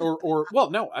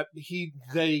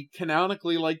 They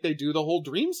canonically, like, they do the whole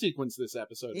dream sequence this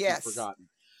episode, if you've forgotten.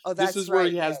 Oh, that's This is where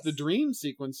he has the dream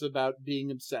sequence about being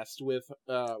obsessed with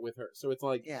her. So it's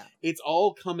like, it's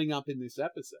all coming up in this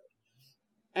episode.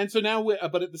 And so now,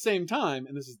 but at the same time,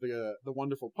 and this is the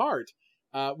wonderful part,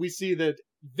 we see that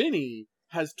Vinny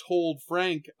has told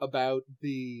Frank about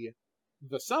the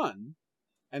son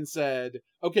and said,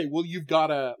 okay, well, you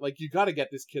gotta get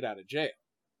this kid out of jail.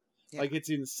 Yeah. Like, it's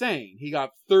insane. He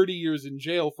got 30 years in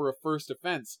jail for a first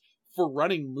offense for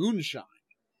running moonshine.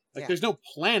 Like, there's no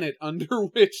planet under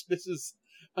which this is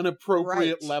an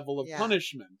appropriate level of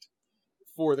punishment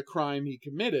for the crime he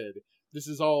committed. This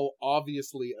is all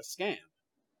obviously a scam.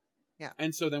 Yeah.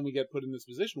 And so then we get put in this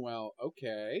position, well,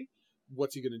 okay,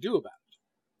 what's he going to do about it?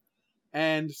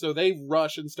 And so they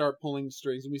rush and start pulling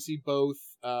strings, and we see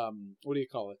both,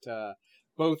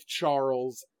 both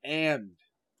Charles and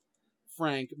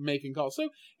Frank making calls. So,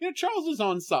 Charles is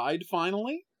on side,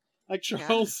 finally. Like,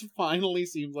 Charles finally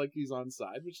seems like he's on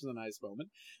side, which is a nice moment.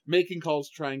 Making calls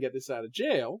to try and get this out of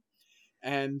jail.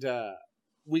 And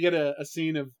we get a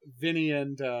scene of Vinny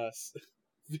and...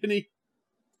 Vinny...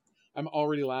 I'm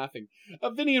already laughing.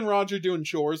 Vinny and Roger doing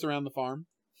chores around the farm.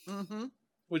 Mm-hmm.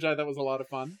 Which I thought was a lot of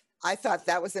fun. I thought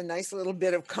that was a nice little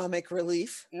bit of comic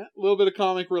relief. Yeah, a little bit of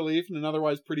comic relief in an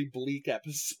otherwise pretty bleak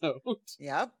episode.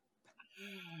 Yep.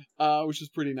 Which is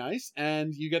pretty nice.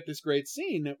 And you get this great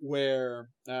scene where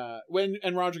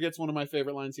and Roger gets one of my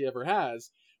favorite lines he ever has,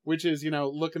 which is,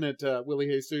 looking at Willie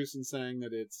Jesus and saying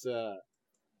that it's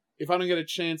if I don't get a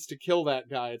chance to kill that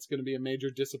guy, it's going to be a major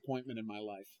disappointment in my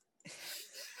life.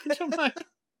 I'm like,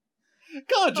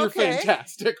 God, you're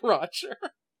fantastic, Roger.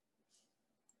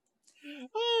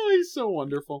 Oh, he's so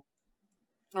wonderful.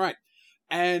 All right.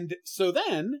 And so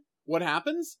then what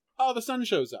happens? Oh, the son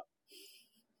shows up.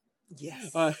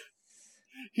 Yes.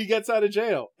 He gets out of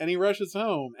jail and he rushes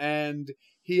home, and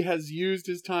he has used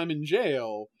his time in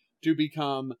jail to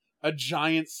become a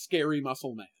giant, scary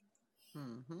muscle man.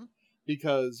 Mm-hmm.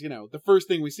 Because, you know, the first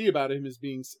thing we see about him is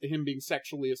him being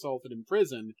sexually assaulted in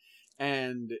prison,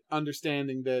 and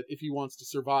understanding that if he wants to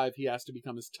survive, he has to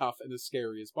become as tough and as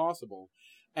scary as possible.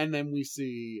 And then we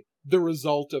see the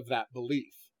result of that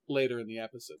belief later in the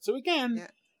episode. So again,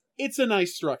 It's a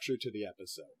nice structure to the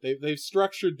episode. They've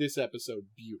structured this episode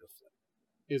beautifully,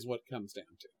 is what it comes down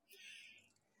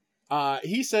to.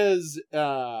 He says,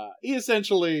 he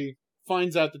essentially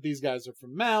finds out that these guys are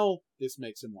from Mel. This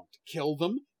makes him want to kill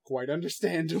them, quite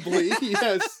understandably. He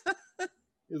has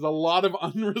a lot of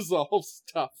unresolved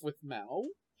stuff with Mel.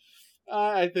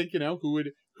 I think, you know, who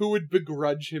would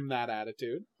begrudge him that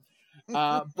attitude?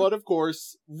 But of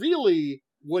course, really,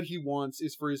 what he wants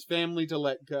is for his family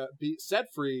to be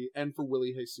set free, and for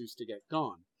Willie Jesus to get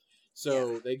gone.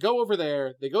 So they go over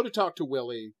there. They go to talk to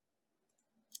Willie,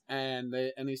 and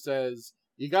he says,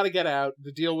 "You got to get out.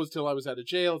 The deal was till I was out of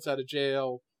jail. It's out of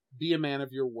jail. Be a man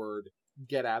of your word.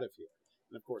 Get out of here."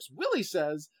 And of course, Willie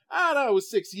says, no, it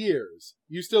was 6 years.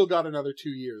 You still got another 2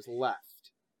 years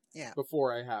left. Yeah.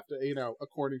 Before I have to, you know,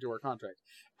 according to our contract.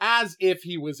 As if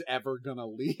he was ever gonna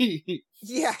leave.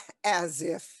 Yeah, as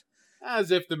if. As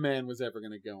if the man was ever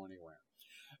gonna go anywhere.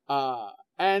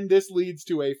 And this leads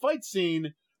to a fight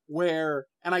scene where,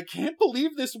 and I can't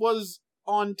believe this was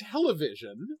on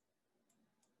television,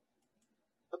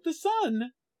 but the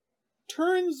son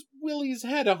turns Willie's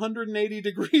head 180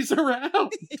 degrees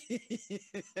around.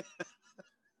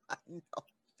 I know.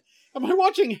 Am I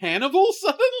watching Hannibal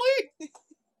suddenly?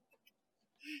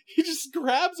 He just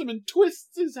grabs him and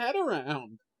twists his head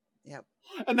around. Yep.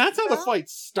 And that's how the fight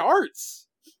starts.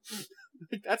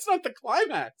 That's not the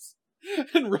climax.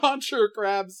 And Roger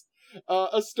grabs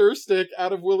a stir stick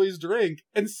out of Willie's drink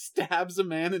and stabs a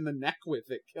man in the neck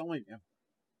with it, killing him.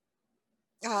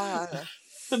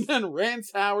 And then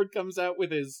Rance Howard comes out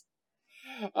with his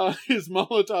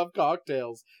Molotov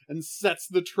cocktails and sets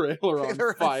the trailer on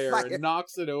fire and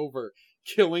knocks it over,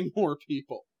 killing more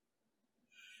people.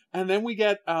 And then we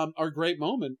get our great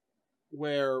moment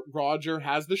where Roger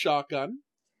has the shotgun,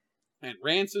 and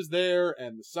Rance is there,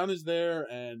 and the son is there,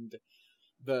 and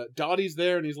the Dottie's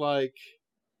there, and he's like,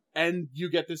 and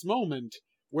you get this moment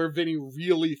where Vinny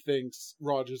really thinks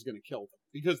Roger's going to kill them,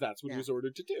 because that's what he was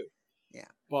ordered to do. Yeah.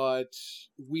 But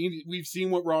we've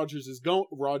seen what Roger is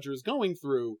going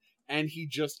through, and he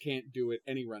just can't do it,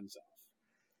 and he runs off.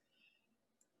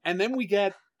 And then we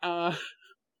get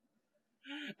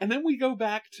and then we go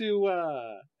back to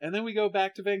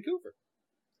Vancouver.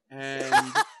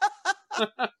 And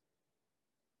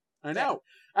I know.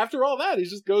 After all that, he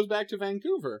just goes back to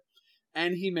Vancouver.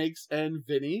 And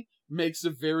Vinny makes a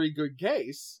very good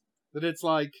case that it's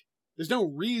like, there's no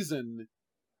reason.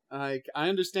 Like, I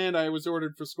understand I was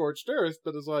ordered for Scorched Earth,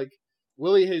 but it's like,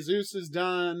 Willie Jesus is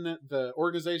done, the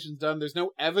organization's done, there's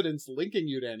no evidence linking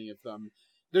you to any of them.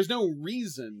 There's no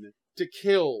reason to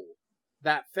kill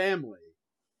that family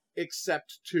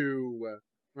except to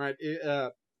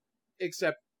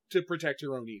protect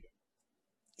your own ego.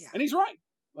 Yeah. And he's right.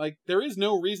 Like, there is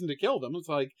no reason to kill them. It's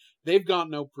like, they've got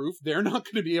no proof. They're not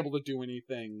going to be able to do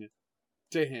anything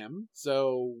to him.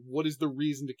 So what is the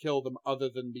reason to kill them other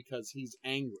than because he's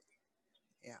angry?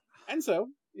 Yeah. And so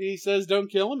he says,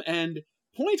 don't kill him. And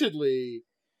pointedly,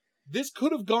 this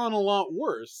could have gone a lot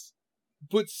worse,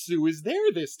 but Sue is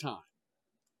there this time.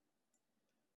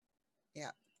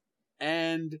 Yeah.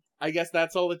 And I guess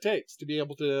that's all it takes to be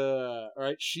able to,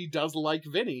 alright, she does like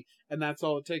Vinny, and that's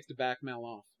all it takes to back Mel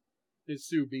off. Is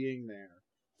Sue being there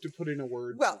to put in a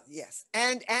word. Well, yes.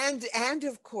 And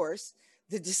of course,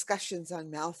 the discussions on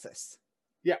Malthus.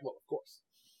 Yeah, well, of course.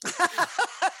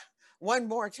 One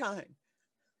more time.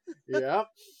 Yeah.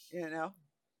 You know?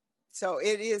 So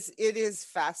it is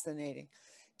fascinating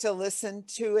to listen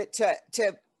to it,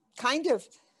 to kind of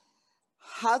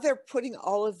how they're putting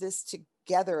all of this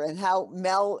together, and how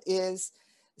Mel is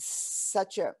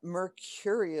such a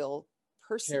mercurial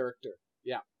person. Character.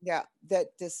 Yeah. Yeah.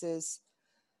 That this is.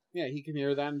 Yeah, he can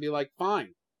hear that and be like,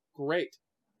 fine, great.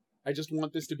 I just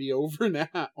want this to be over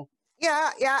now.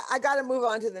 Yeah, I got to move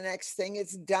on to the next thing.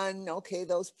 It's done. Okay,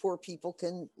 those poor people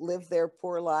can live their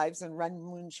poor lives and run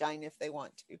moonshine if they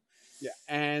want to. Yeah,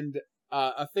 and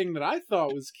a thing that I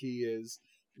thought was key is,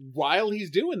 while he's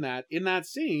doing that, in that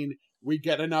scene, we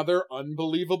get another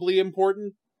unbelievably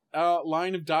important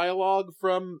line of dialogue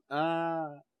from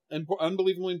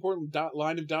unbelievably important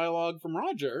line of dialogue from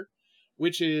Roger,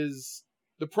 which is,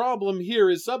 the problem here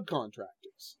is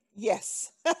subcontractors.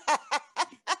 Yes.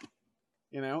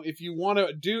 If you want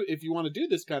to do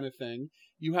this kind of thing,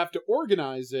 you have to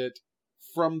organize it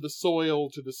from the soil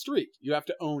to the street. You have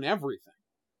to own everything.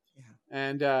 Yeah.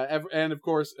 And of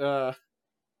course,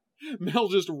 Mel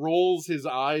just rolls his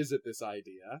eyes at this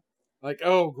idea. Like,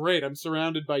 oh, great, I'm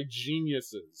surrounded by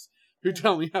geniuses who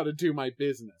tell me how to do my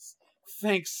business.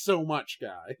 Thanks so much,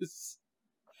 guys.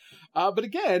 But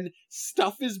again,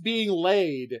 stuff is being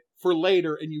laid for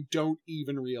later, and you don't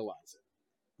even realize it.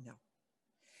 No.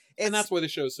 And that's why the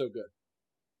show's so good.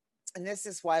 And this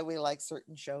is why we like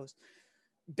certain shows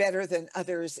better than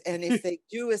others. And if they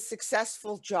do a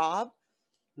successful job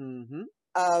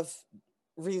of,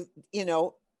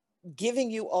 giving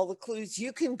you all the clues,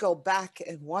 you can go back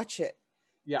and watch it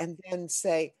and then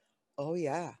say, oh,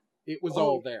 yeah. It was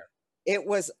all there. It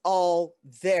was all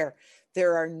there.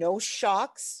 There are no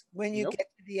shocks when you get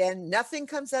to the end. Nothing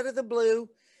comes out of the blue.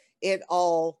 It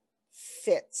all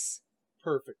fits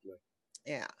perfectly.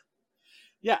 Yeah.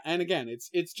 Yeah, and again,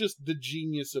 it's just the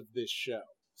genius of this show.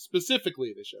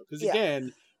 Specifically this show. Because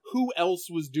again, who else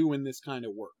was doing this kind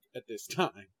of work at this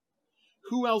time?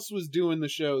 Who else was doing the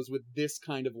shows with this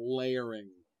kind of layering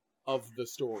of the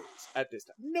stories at this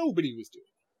time? Nobody was doing it.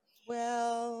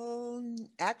 Well,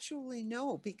 actually,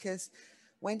 no, because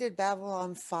when did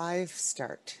Babylon 5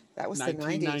 start? That was the 90s.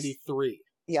 1993.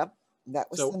 Yep, that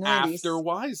was the 90s. After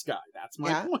Wise Guy, that's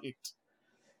my point.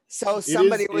 So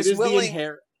somebody was willing...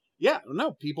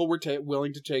 people were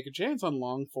willing to take a chance on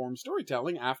long-form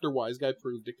storytelling after Wise Guy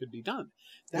proved it could be done.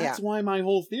 That's why my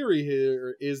whole theory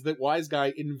here is that Wise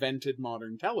Guy invented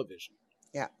modern television.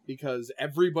 Yeah. Because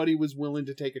everybody was willing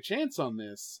to take a chance on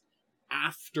this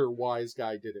after Wise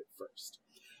Guy did it first.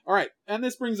 All right, and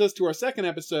this brings us to our second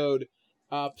episode,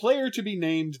 Player to be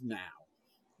Named Now,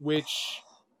 which,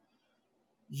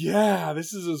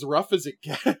 this is as rough as it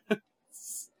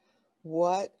gets.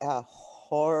 What a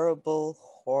horrible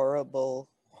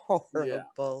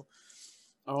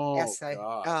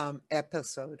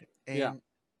episode. And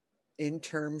in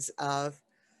terms of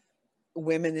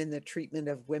women and the treatment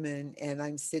of women, and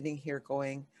I'm sitting here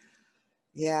going,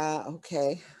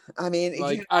 okay. I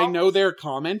mean, I know they're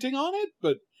commenting on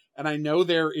it, and I know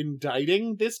they're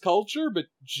indicting this culture, but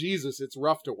Jesus, it's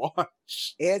rough to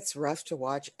watch. It's rough to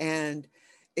watch. And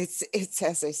it's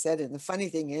as I said, and the funny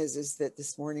thing is that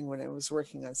this morning when I was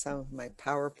working on some of my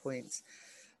PowerPoints,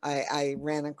 I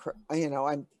ran across,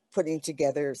 I'm putting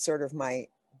together sort of my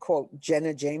quote,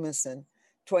 Jenna Jameson,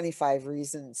 25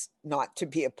 reasons not to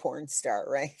be a porn star,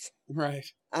 right?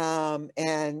 Right.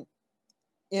 And,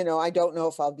 I don't know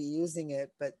if I'll be using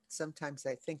it, but sometimes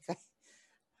I think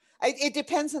it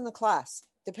depends on the class.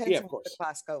 Depends on where the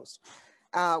class goes.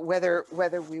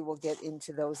 Whether we will get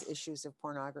into those issues of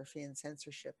pornography and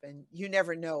censorship, and you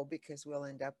never know, because we'll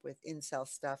end up with incel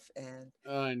stuff and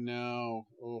I know,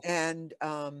 and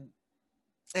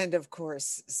of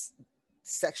course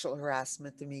sexual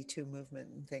harassment, the Me Too movement,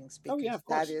 and things. Because of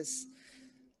course. That is,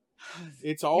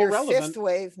 it's all relevant. Fifth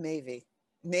wave, maybe,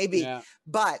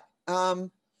 but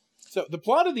so the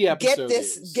plot of the episode.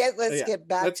 Let's get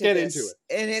back. Let's to get this. into it.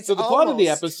 And it's so the plot of the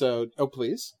episode. Oh,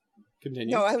 please.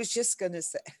 Continue. No, I was just going to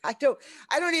say, I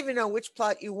don't even know which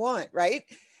plot you want, right?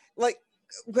 Like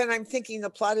when I'm thinking the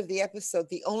plot of the episode,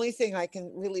 the only thing I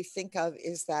can really think of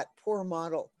is that poor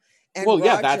model. And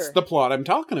Roger, that's the plot I'm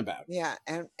talking about. Yeah.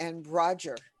 And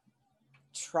Roger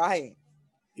trying.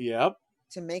 Yep.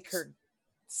 To make her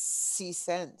see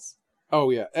sense.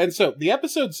 Oh yeah. And so the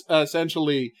episode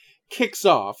essentially kicks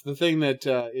off. The thing that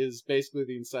is basically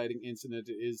the inciting incident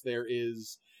is there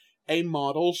is a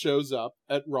model shows up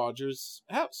at Roger's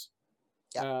house,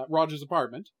 Roger's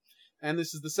apartment, and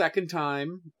this is the second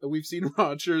time that we've seen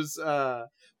Roger's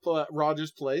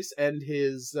place and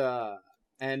his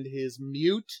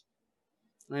mute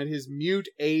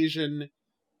Asian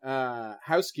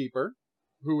housekeeper,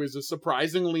 who is a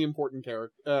surprisingly important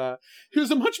character, who's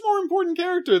a much more important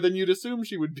character than you'd assume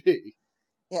she would be.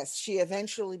 Yes, she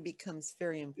eventually becomes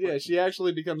very important. Yeah, she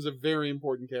actually becomes a very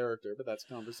important character, but that's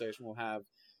a conversation we'll have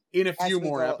in a few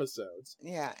more episodes.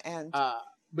 Yeah, and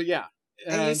but yeah.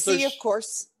 And you see, of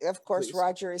course, please.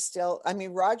 Roger is still,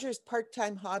 Roger's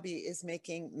part-time hobby is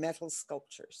making metal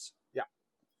sculptures. Yeah.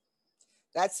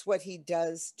 That's what he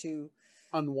does to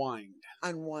unwind.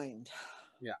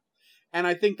 Yeah. And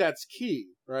I think that's key,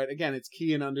 right? Again, it's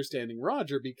key in understanding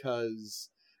Roger because,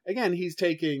 again, he's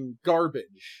taking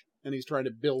garbage and he's trying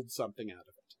to build something out of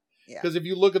it. Because if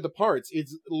you look at the parts,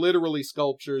 it's literally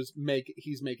sculptures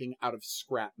he's making out of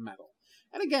scrap metal.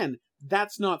 And again,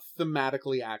 that's not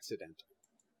thematically accidental.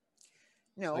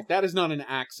 No. Like, that is not an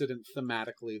accident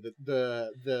thematically.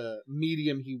 The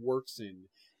medium he works in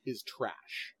is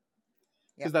trash.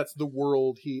 because that's the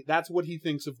world that's what he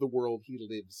thinks of the world he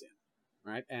lives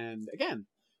in, right? And again,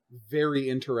 very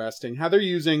interesting how they're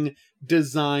using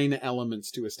design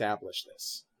elements to establish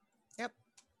this. Yep.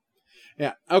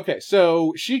 Yeah. Okay.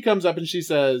 So she comes up and she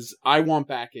says, I want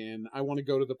back in. I want to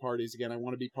go to the parties again. I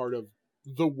want to be part of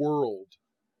the world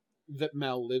that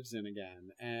Mel lives in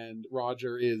again. And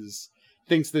Roger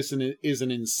thinks this is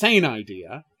an insane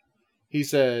idea. He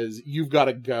says, you've got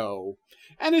to go.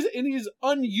 And he's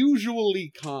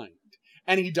unusually kind.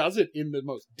 And he does it in the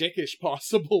most dickish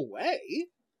possible way.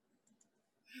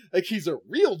 Like, he's a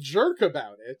real jerk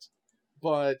about it.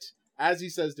 But as he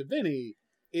says to Vinny,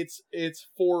 it's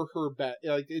for her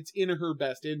like, it's in her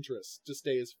best interest to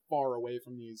stay as far away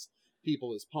from these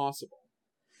people as possible.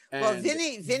 And well,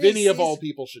 Vinny sees, of all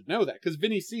people should know that, because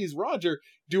Vinny sees Roger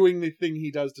doing the thing he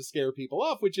does to scare people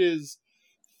off, which is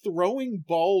throwing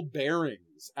ball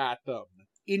bearings at them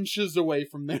inches away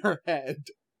from their head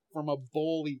from a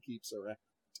bowl he keeps around.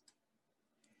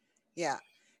 Yeah.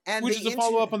 And which is a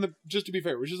follow-up on just to be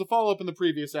fair, which is a follow-up in the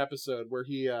previous episode where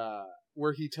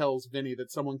he tells Vinny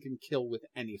that someone can kill with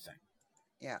anything.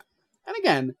 Yeah. And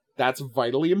again, that's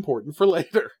vitally important for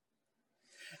later.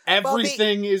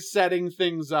 Everything is setting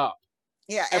things up.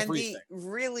 Yeah, everything. And the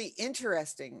really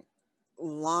interesting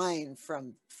line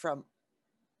from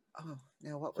oh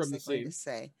no, what was I going to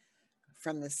say?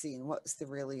 From the scene. What was the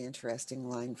really interesting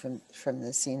line from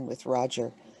the scene with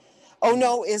Roger? Oh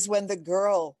no, is when the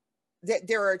girl,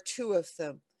 there are two of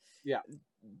them. Yeah.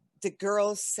 The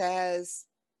girl says,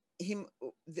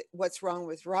 what's wrong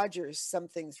with Roger?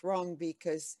 Something's wrong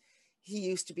because he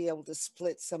used to be able to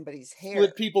split somebody's hair.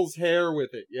 Split people's hair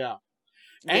with it, yeah.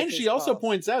 And she also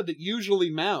points out that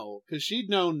usually Mel, because she'd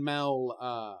known Mel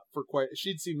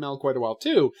she'd seen Mel quite a while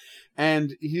too,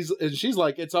 and she's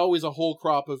like, it's always a whole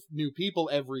crop of new people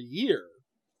every year.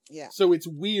 Yeah. So it's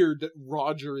weird that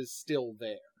Roger is still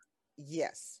there.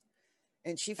 Yes.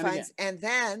 And she finds, and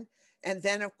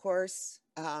then of course,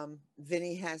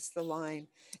 Vinny has the line,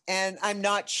 and I'm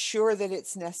not sure that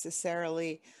it's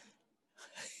necessarily,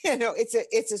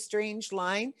 it's a strange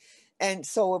line and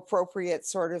so appropriate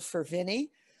sort of for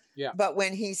Vinny. Yeah. But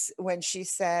when she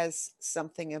says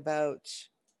something about,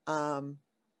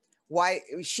 why,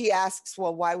 she asks,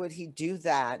 well, why would he do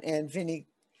that? And Vinny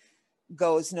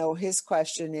goes, no, his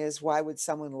question is, why would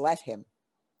someone let him?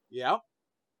 Yeah.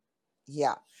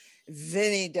 Yeah.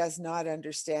 Vinny does not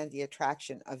understand the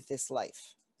attraction of this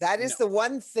life. That is the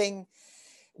one thing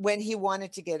when he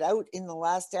wanted to get out in the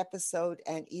last episode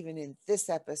and even in this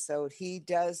episode, he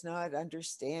does not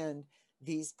understand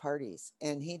these parties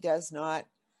and he does not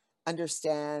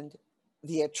understand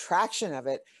the attraction of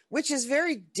it, which is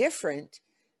very different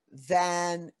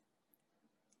than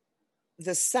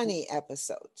the Sonny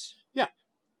episodes. Yeah,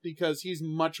 because he's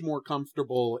much more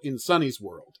comfortable in Sonny's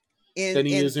world than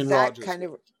he is in Roger's kind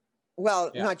world. Of,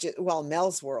 well, yeah. Not just, well,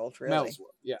 Mel's world, really. Mel's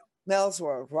world, yeah. Mel's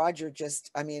world. Roger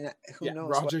just, I mean, who knows?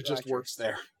 Roger just works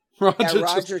there.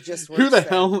 Roger just works who the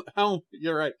there. hell,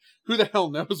 you're right. Who the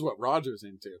hell knows what Roger's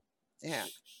into? Yeah.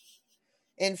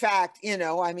 In fact,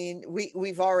 I mean,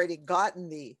 we've already gotten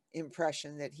the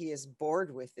impression that he is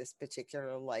bored with this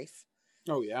particular life.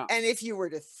 Oh, yeah. And if you were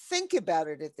to think about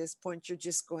it at this point, you're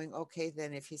just going, okay,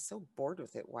 then if he's so bored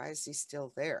with it, why is he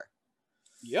still there?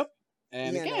 Yep.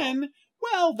 And again,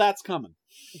 well, that's coming.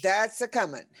 That's a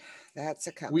coming.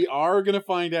 We are going to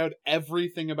find out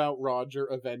everything about Roger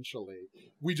eventually.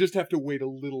 We just have to wait a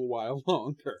little while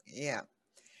longer. Yeah.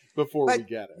 Before we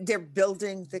get it. They're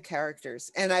building the characters.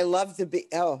 And I love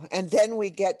and then we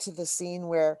get to the scene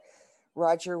where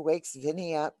Roger wakes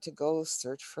Vinny up to go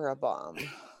search for a bomb.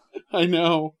 I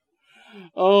know.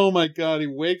 Oh my God. He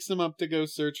wakes him up to go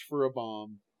search for a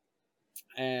bomb.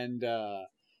 And,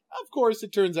 of course,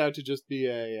 it turns out to just be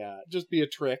a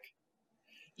trick.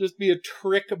 Just be a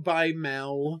trick by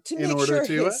Mel in order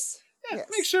to yes.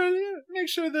 make sure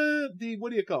the what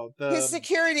do you call it? His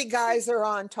security guys are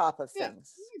on top of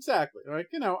things. Yeah, exactly. Like,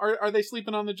 are they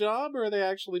sleeping on the job or are they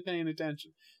actually paying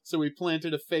attention? So he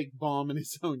planted a fake bomb in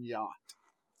his own yacht.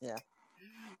 Yeah.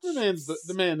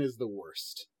 The man is the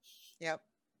worst. Yep.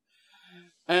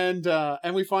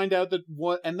 And we find out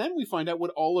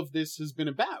what all of this has been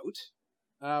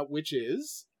about, which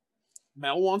is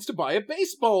Mel wants to buy a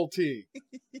baseball team.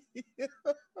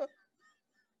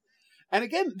 And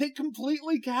again, they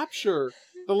completely capture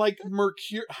the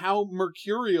how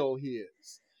mercurial he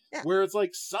is. Yeah. Where it's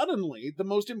like suddenly the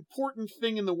most important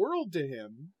thing in the world to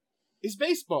him is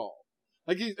baseball.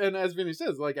 And as Vinny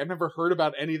says, I've never heard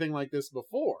about anything like this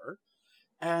before.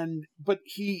 But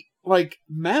he,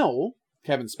 Mel,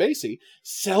 Kevin Spacey,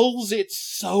 sells it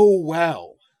so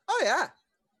well. Oh yeah.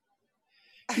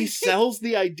 he sells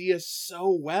the idea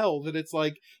so well that it's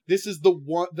like, this is the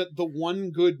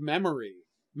one good memory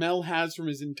Mel has from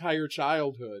his entire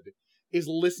childhood is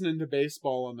listening to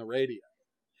baseball on the radio.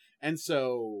 And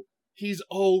so he's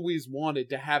always wanted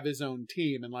to have his own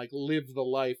team and like live the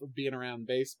life of being around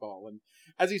baseball. And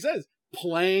as he says,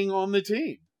 playing on the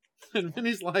team. And then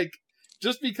he's like,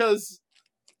 just because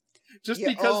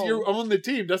you own the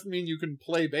team doesn't mean you can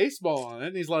play baseball on it.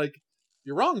 And he's like,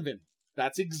 you're wrong, Vin.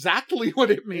 That's exactly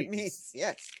what it means. It means,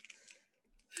 yes.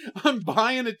 I'm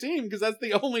buying a team because that's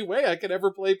the only way I could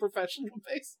ever play professional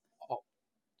baseball.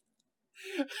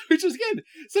 Which is, again,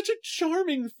 such a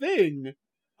charming thing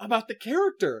about the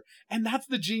character. And that's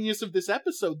the genius of this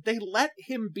episode. They let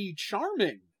him be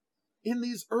charming in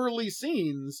these early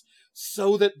scenes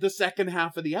so that the second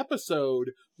half of the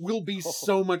episode will be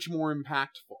so much more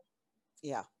impactful.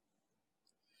 Yeah.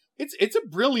 It's a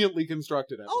brilliantly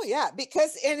constructed episode. Oh yeah,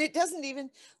 because it doesn't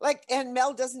even and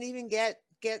Mel doesn't even get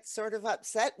sort of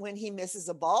upset when he misses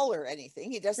a ball or anything.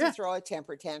 He doesn't throw a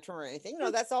temper tantrum or anything. No,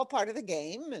 that's all part of the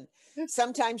game. And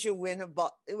sometimes you win a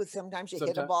ball. Sometimes you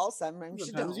hit a ball. Sometimes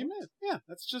you don't. You miss. Yeah,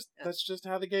 that's just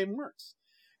how the game works.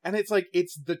 And it's like,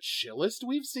 it's the chillest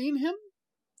we've seen him.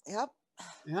 Yep.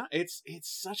 Yeah, it's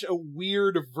such a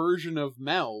weird version of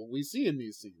Mel we see in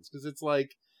these scenes, because it's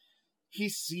like, he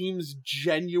seems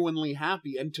genuinely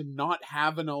happy and to not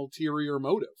have an ulterior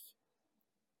motive.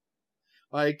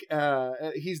 Like,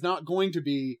 he's not going to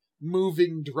be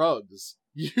moving drugs,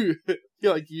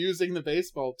 like using the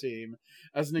baseball team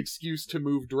as an excuse to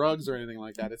move drugs or anything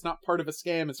like that. It's not part of a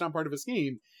scam. It's not part of a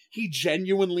scheme. He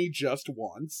genuinely just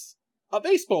wants a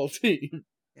baseball team.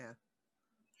 Yeah.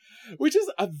 Which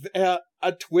is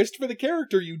a twist for the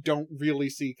character you don't really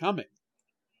see coming.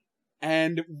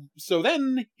 And so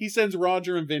then he sends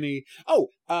Roger and Vinny. Oh,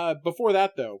 before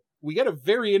that though, we get a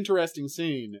very interesting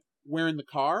scene where in the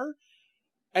car,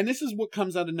 and this is what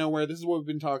comes out of nowhere. This is what we've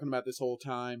been talking about this whole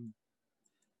time.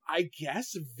 I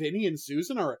guess Vinny and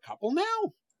Susan are a couple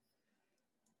now?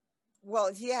 Well,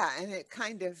 yeah, and it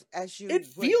kind of, it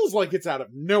feels like it's out of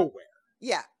nowhere.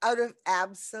 Yeah, out of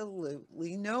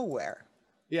absolutely nowhere.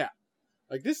 Yeah.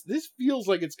 Like this feels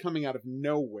like it's coming out of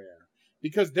nowhere.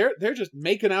 Because they're just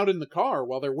making out in the car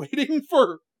while they're waiting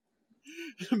for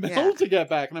Mel to get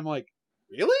back. And I'm like,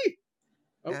 really?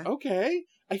 Yeah. Okay.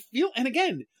 I feel, and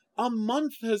again, a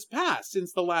month has passed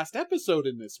since the last episode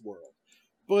in this world.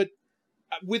 But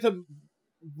with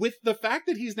the fact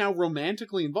that he's now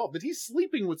romantically involved, that he's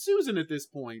sleeping with Susan at this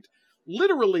point,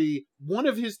 literally one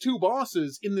of his two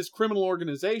bosses in this criminal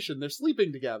organization, they're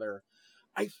sleeping together.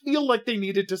 I feel like they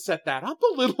needed to set that up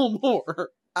a little more.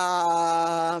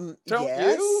 Don't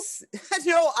yes. You?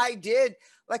 No, I did.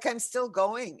 Like, I'm still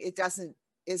going. It doesn't,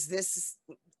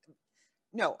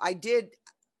 no, I did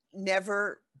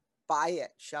never buy it,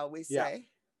 shall we say. Yeah.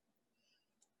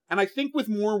 And I think with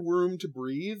more room to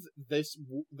breathe,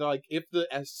 if the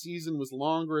season was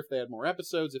longer, if they had more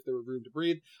episodes, if there were room to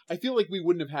breathe, I feel like we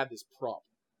wouldn't have had this problem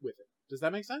with it. Does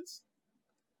that make sense?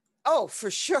 Oh,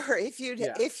 for sure. If you'd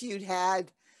had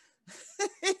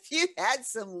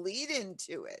some lead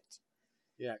into it.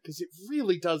 Yeah, because it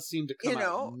really does seem to come out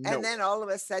of nowhere. And then all of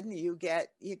a sudden you get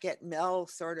Mel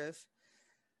sort of,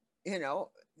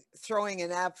 throwing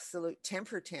an absolute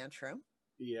temper tantrum.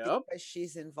 Yep. Because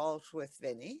she's involved with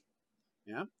Vinny.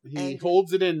 Yeah. He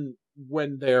holds it in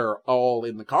when they're all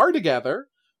in the car together,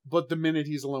 but the minute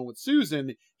he's alone with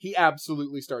Susan, he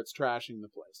absolutely starts trashing the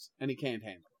place, and he can't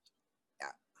handle it.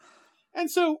 Yeah.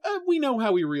 And so we know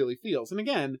how he really feels. And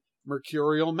again,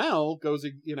 Mercurial Mel goes,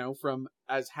 from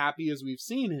as happy as we've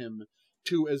seen him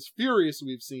to as furious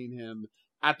we've seen him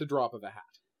at the drop of a hat.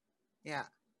 Yeah.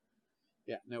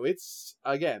 Yeah. No, it's,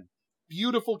 again,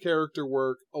 beautiful character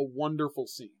work, a wonderful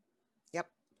scene. Yep.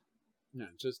 No,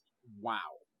 just wow.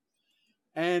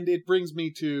 And it brings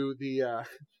me to the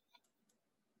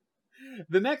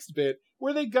next bit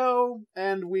where they go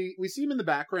and we see him in the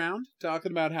background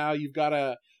talking about how you've got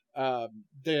a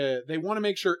they want to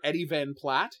make sure Eddie Van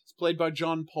Platt is played by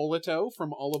John Polito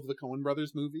from all of the Coen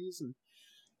Brothers movies, and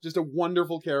just a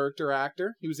wonderful character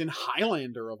actor. He was in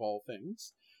Highlander of all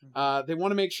things. They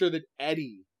want to make sure that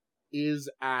Eddie is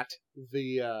at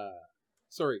the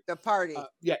party.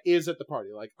 Is at the party.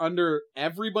 Like, under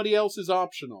everybody else is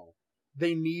optional,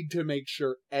 they need to make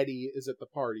sure Eddie is at the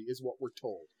party, is what we're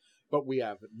told. But we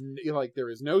have, there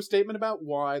is no statement about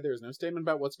why, there is no statement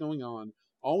about what's going on.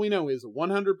 All we know is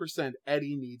 100%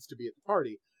 Eddie needs to be at the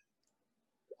party.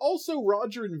 Also,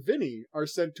 Roger and Vinny are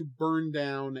sent to burn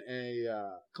down a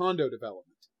condo development.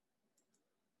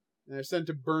 And they're sent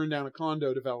to burn down a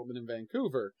condo development in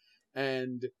Vancouver.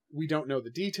 And we don't know the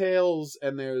details,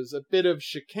 and there's a bit of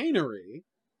chicanery,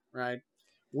 right?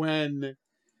 when,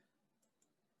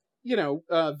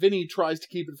 Vinny tries to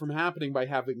keep it from happening by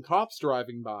having cops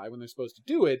driving by when they're supposed to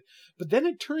do it, but then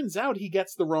it turns out he's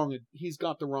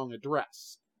got the wrong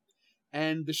address.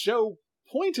 And the show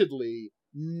pointedly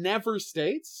never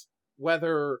states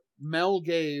whether Mel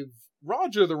gave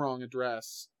Roger the wrong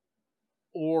address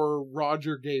or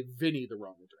Roger gave Vinny the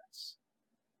wrong address.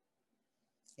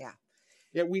 Yeah.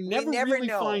 Yeah, we never really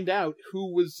find out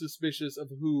who was suspicious of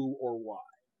who or why.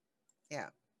 Yeah.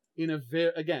 In a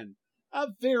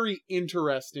very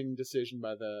interesting decision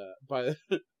by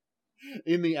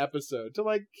in the episode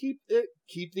to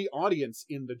keep the audience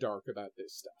in the dark about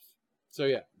this stuff. So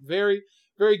yeah, very,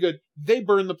 very good. They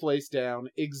burn the place down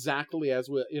exactly as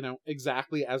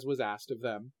was asked of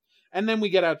them. And then we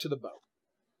get out to the boat.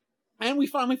 And we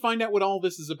finally find out what all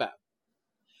this is about.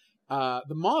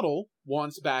 The model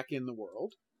wants back in the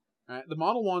world. Right? The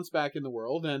model wants back in the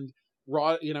world, and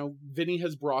Vinny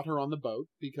has brought her on the boat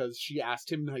because she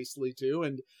asked him nicely to,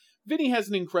 and Vinny has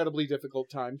an incredibly difficult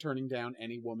time turning down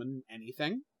any woman,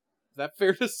 anything. Is that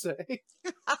fair to say?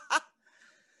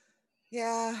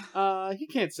 Yeah. He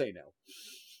can't say no.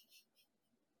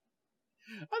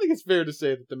 I think it's fair to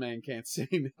say that the man can't say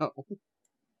no.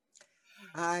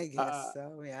 I guess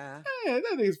so, yeah. I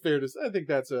think it's fair to say. I think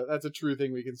that's a true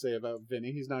thing we can say about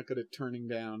Vinny. He's not good at turning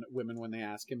down women when they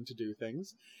ask him to do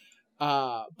things.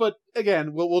 But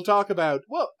again, we'll talk about,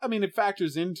 it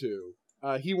factors into,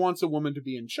 he wants a woman to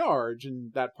be in charge,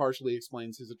 and that partially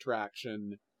explains his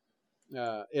attraction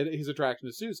to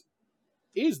Susan.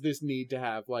 Is this need to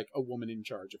have, a woman in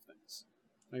charge of things.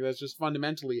 That's just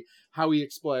fundamentally how he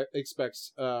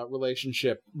expects a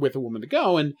relationship with a woman to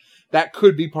go, and that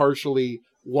could be partially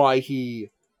why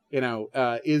he,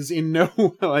 is in no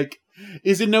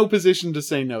position to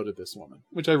say no to this woman,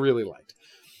 which I really liked.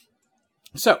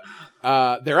 So,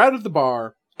 they're out of the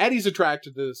bar. Eddie's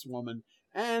attracted to this woman,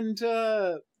 and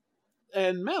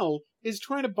Mel is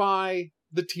trying to buy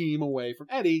the team away from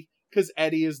Eddie because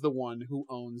Eddie is the one who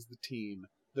owns the team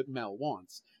that Mel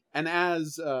wants. And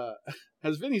as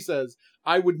Vinny says,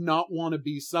 I would not want to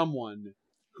be someone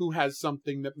who has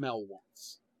something that Mel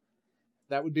wants.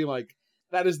 That would be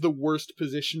that is the worst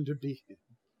position to be in.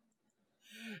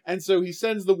 And so he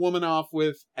sends the woman off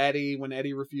with Eddie when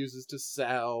Eddie refuses to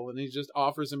sell, and he just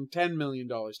offers him $10 million,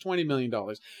 $20 million,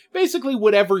 basically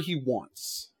whatever he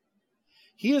wants.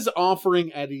 He is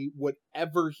offering Eddie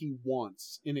whatever he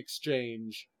wants in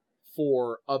exchange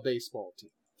for a baseball team.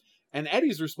 And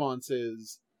Eddie's response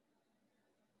is,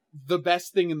 the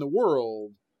best thing in the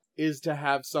world is to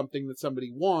have something that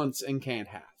somebody wants and can't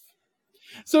have.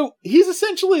 So he's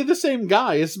essentially the same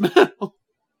guy as Mel.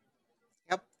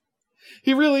 Yep.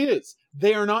 He really is.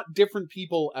 They are not different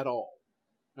people at all.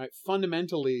 Right?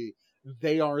 Fundamentally,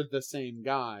 they are the same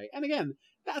guy. And again,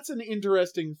 that's an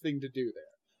interesting thing to do there.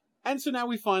 And so now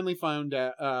we finally found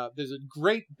out there's a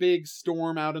great big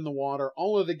storm out in the water.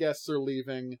 All of the guests are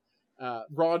leaving.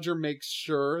 Roger makes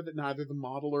sure that neither the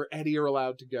model or Eddie are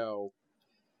allowed to go.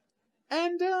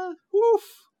 And, oh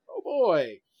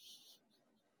boy.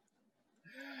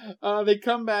 They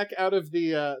come back out of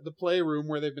the playroom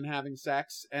where they've been having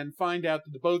sex and find out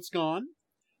that the boat's gone.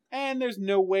 And there's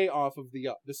no way off of the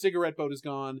yacht. The cigarette boat is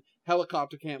gone.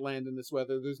 Helicopter can't land in this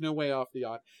weather. There's no way off the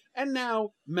yacht. And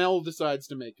now Mel decides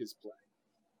to make his play.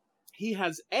 He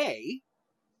has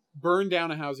burn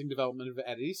down a housing development of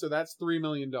Eddie, so that's $3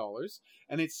 million.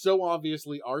 And it's so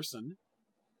obviously arson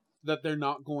that they're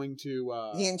not going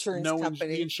to... the insurance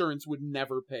company. The insurance would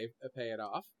never pay it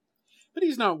off. But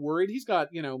he's not worried. He's got,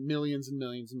 millions and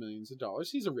millions and millions of dollars.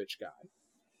 He's a rich guy.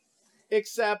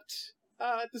 Except,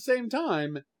 at the same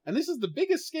time, and this is the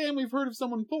biggest scam we've heard of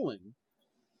someone pulling,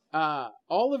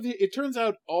 it turns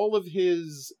out all of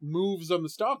his moves on the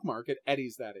stock market,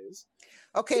 Eddie's that is.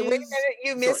 Okay, wait a minute,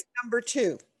 you missed number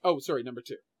 2. Oh, sorry, number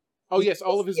 2. Oh, yes,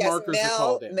 all of his markers are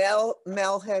called in.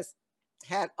 Mel has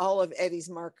had all of Eddie's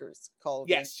markers called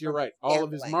in. Yes, you're right. All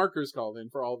of his markers called in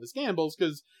for all of his gambles,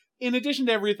 because in addition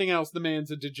to everything else, the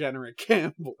man's a degenerate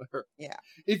gambler. Yeah.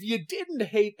 If you didn't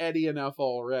hate Eddie enough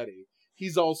already,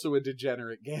 he's also a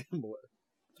degenerate gambler.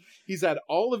 He's had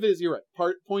all of his, you're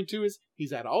right, point 2 is,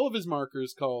 he's had all of his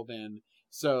markers called in,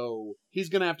 so he's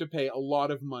going to have to pay a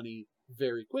lot of money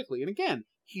very quickly. And again,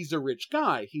 he's a rich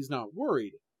guy. He's not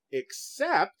worried.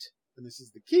 Except, and this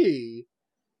is the key,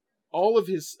 all of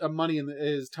his money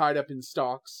is tied up in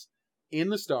stocks in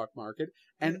the stock market,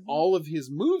 and all of his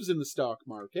moves in the stock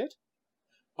market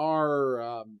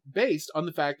are based on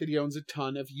the fact that he owns a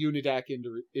ton of Unidac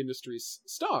Industries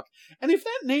stock. And if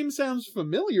that name sounds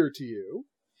familiar to you,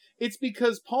 it's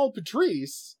because Paul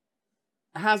Patrice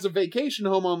has a vacation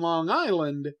home on Long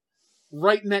Island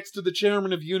right next to the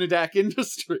chairman of Unidac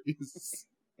Industries.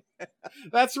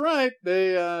 That's right.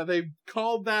 They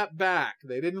called that back.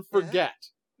 They didn't forget.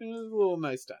 It was a little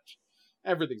nice touch.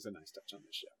 Everything's a nice touch on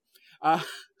this show.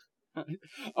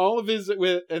 All of his,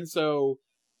 and so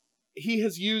he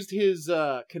has used his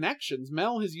connections.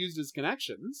 Mel has used his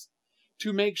connections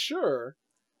to make sure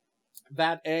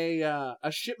that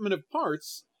a shipment of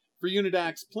parts for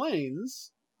Unidac's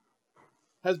planes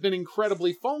has been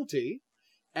incredibly faulty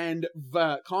and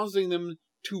causing them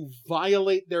to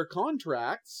violate their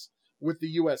contracts with the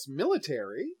U.S.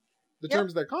 military, the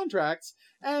terms of their contracts,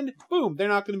 and boom, they're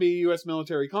not going to be a U.S.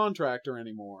 military contractor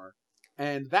anymore.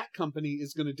 And that company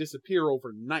is going to disappear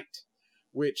overnight,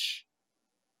 which,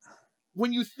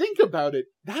 when you think about it,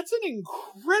 that's an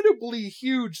incredibly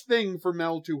huge thing for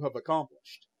Mel to have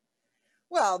accomplished.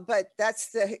 Well, but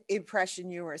that's the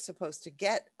impression you were supposed to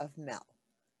get of Mel.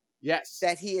 Yes.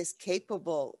 That he is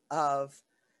capable of,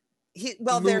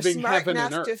 they're smart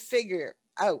enough to figure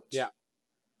out. Yeah.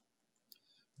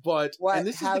 But, and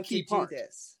this is the key part.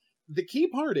 The key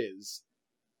part is,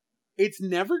 it's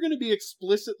never going to be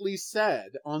explicitly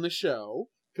said on the show,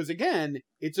 because again,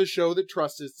 it's a show that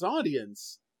trusts its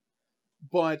audience.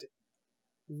 But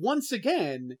once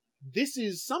again, this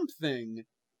is something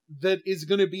that is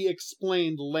going to be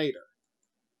explained later.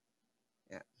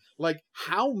 Yeah. Like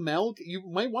how Mel, you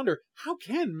might wonder, how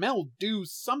can Mel do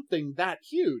something that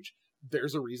huge?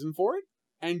 There's a reason for it.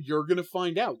 And you're going to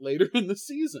find out later in the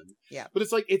season. Yeah. But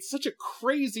it's like, it's such a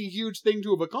crazy, huge thing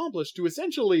to have accomplished, to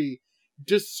essentially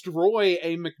destroy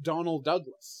a McDonnell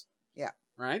Douglas. Yeah.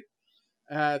 Right?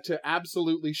 To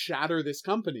absolutely shatter this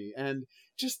company. And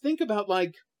just think about,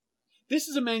 like, this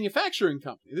is a manufacturing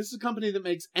company. This is a company that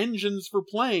makes engines for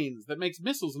planes, that makes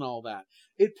missiles and all that.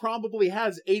 It probably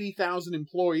has 80,000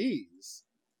 employees.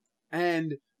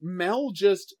 And Mel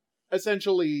just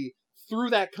essentially threw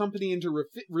that company into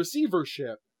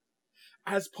receivership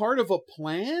as part of a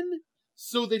plan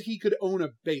so that he could own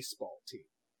a baseball team.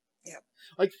 Yep.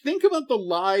 Like, think about the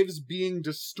lives being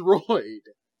destroyed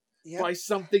by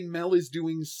something Mel is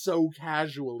doing so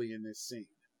casually in this scene.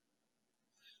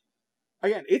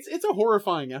 Again, it's a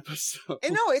horrifying episode.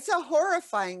 And no, it's a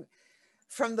horrifying,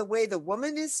 from the way the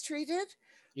woman is treated,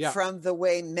 from the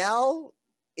way Mel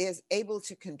is able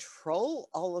to control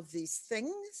all of these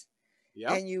things.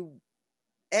 Yeah.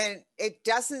 And it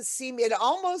doesn't seem, it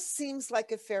almost seems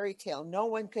like a fairy tale. No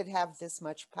one could have this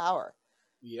much power.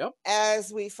 Yep.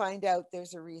 As we find out,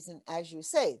 there's a reason, as you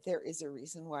say, there is a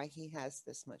reason why he has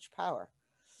this much power.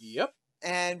 Yep.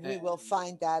 And we will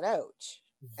find that out.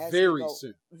 Very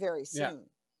soon. Very soon.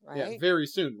 Right? Yeah, very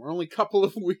soon. We're only a couple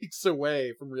of weeks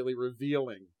away from really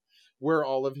revealing where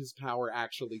all of his power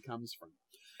actually comes from.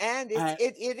 And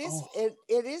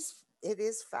it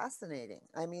is fascinating.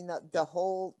 I mean, the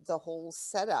whole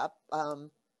setup.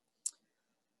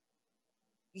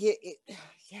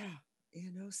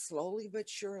 Slowly but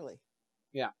surely.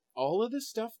 Yeah, all of this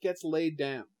stuff gets laid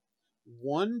down.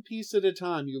 One piece at a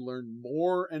time, you learn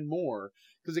more and more.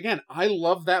 Because again, I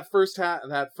love that first half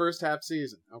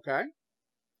season. Okay,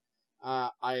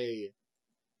 I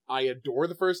adore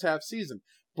the first half season,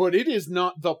 but it is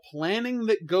not the planning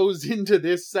that goes into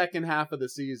this second half of the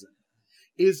season.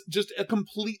 Is just a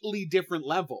completely different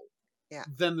level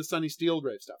than the Sonny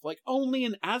Steelgrave stuff. Like, only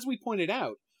as we pointed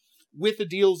out, with a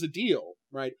deal's a deal,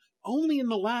 right? Only in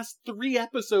the last 3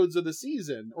 episodes of the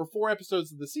season, or 4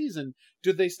 episodes of the season,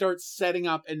 do they start setting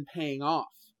up and paying off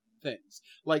things.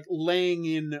 Like laying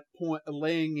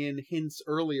in hints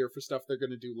earlier for stuff they're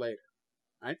going to do later,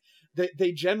 right?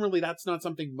 They generally, that's not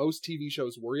something most TV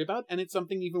shows worry about, and it's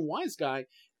something even Wise Guy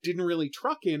didn't really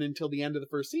truck in until the end of the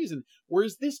first season,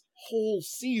 whereas this whole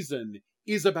season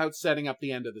is about setting up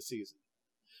the end of the season.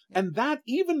 And that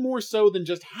even more so than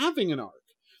just having an arc.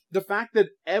 The fact that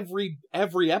every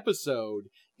episode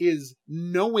is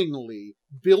knowingly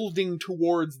building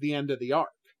towards the end of the arc.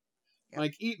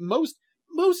 Like, most,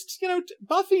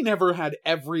 Buffy never had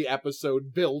every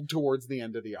episode build towards the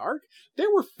end of the arc.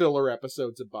 There were filler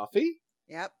episodes of Buffy.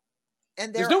 Yep.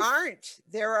 And there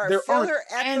are filler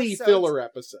episodes. Any filler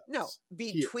episodes. No,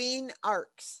 between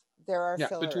arcs. There are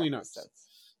filler between episodes. Arcs.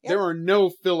 Yep. There are no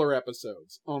filler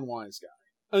episodes on Wise Guy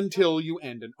until you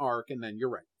end an arc, and then you're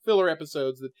right. Filler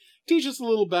episodes that teach us a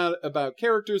little about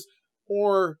characters,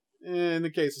 or, in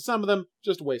the case of some of them,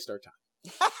 just waste our time.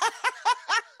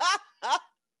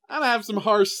 I have some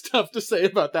harsh stuff to say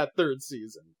about that third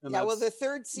season. Well, the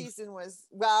third season was,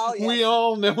 we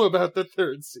all know about the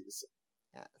third season.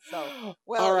 Yeah, so,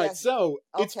 all right, so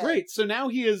it's great. So now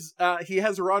he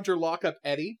has Roger lock up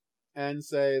Eddie and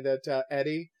say that,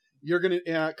 Eddie, you're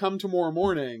gonna come tomorrow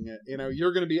morning.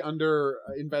 You're gonna be under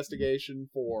investigation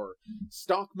for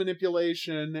stock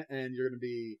manipulation, and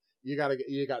you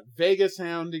got Vegas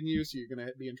hounding you, so you're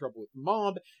gonna be in trouble with the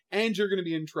mob, and you're gonna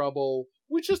be in trouble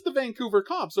with just the Vancouver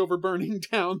cops over burning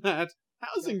down that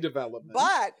housing development.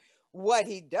 But what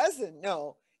he doesn't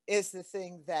know is the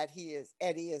thing that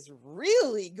Eddie is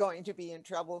really going to be in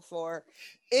trouble for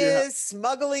is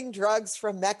smuggling drugs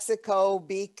from Mexico,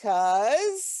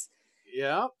 because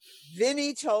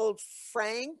Vinny told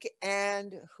Frank,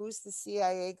 and who's the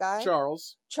CIA guy?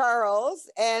 Charles.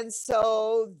 And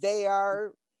so they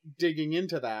are digging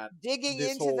into that,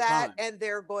 and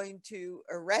they're going to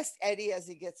arrest Eddie as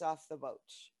he gets off the boat.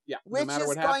 Yeah, which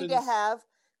is going to have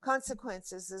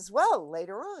consequences as well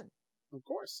later on. Of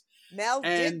course. Mel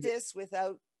did this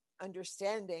without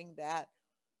understanding that,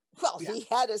 he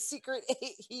had a secret,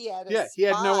 he had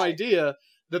no idea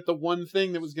that the one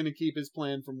thing that was going to keep his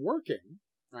plan from working,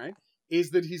 right,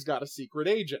 is that he's got a secret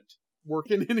agent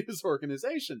working in his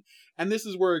organization. And this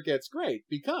is where it gets great,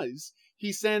 because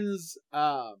he sends,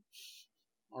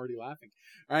 already laughing,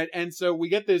 all right, and so we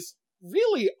get this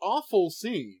really awful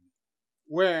scene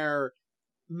where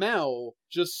Mel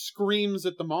just screams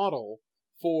at the model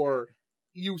for,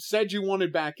 you said you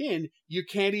wanted back in, you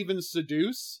can't even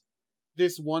seduce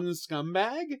this one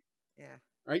scumbag? Yeah.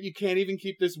 Right? You can't even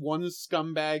keep this one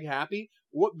scumbag happy?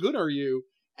 What good are you?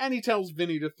 And he tells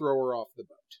Vinny to throw her off the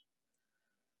boat.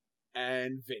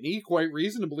 And Vinny, quite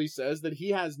reasonably, says that he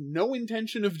has no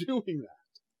intention of doing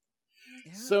that.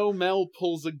 Yeah. So Mel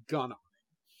pulls a gun on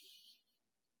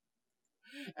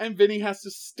him. And Vinny has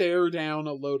to stare down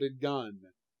a loaded gun,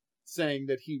 saying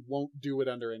that he won't do it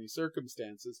under any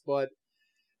circumstances.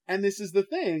 And this is the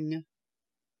thing,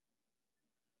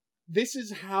 this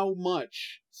is how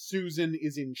much Susan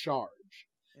is in charge.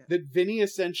 Yeah. That Vinny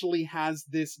essentially has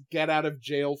this get out of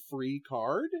jail free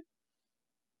card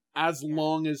as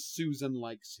long as Susan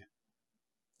likes him.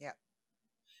 Yeah.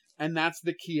 And that's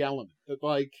the key element.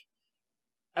 That,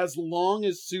 as long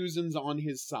as Susan's on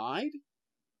his side,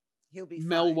 he'll be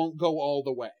Mel fine. Won't go all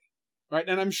the way. Right?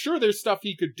 And I'm sure there's stuff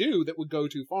he could do that would go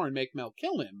too far and make Mel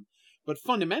kill him. But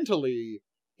fundamentally,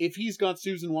 if he's got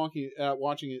Susan watching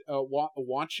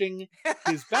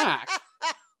his back,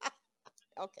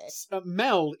 okay,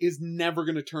 Mel is never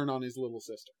going to turn on his little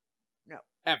sister. No.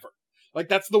 Ever.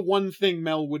 That's the one thing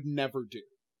Mel would never do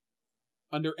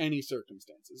under any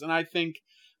circumstances. And I think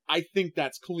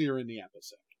that's clear in the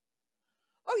episode.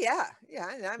 Oh, yeah.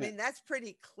 Yeah. I mean, that's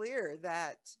pretty clear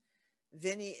that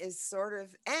Vinny is sort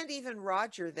of, and even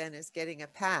Roger then is getting a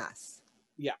pass.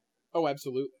 Yeah. Oh,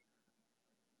 absolutely.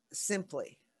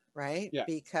 Simply, right? Yeah.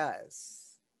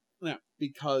 Because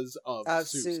of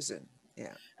Susan.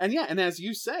 Yeah. And as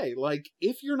you say,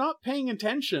 if you're not paying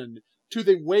attention to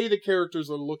the way the characters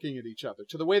are looking at each other,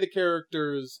 to the way the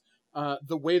characters are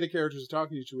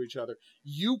talking to each other,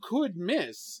 you could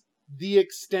miss the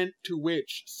extent to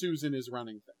which Susan is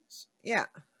running things. Yeah.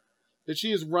 That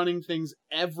she is running things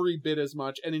every bit as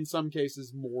much, and in some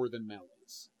cases more than Mel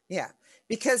is. Yeah.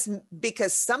 Because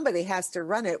somebody has to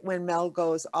run it when Mel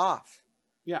goes off.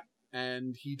 Yeah.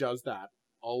 And he does that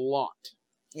a lot.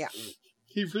 Yeah.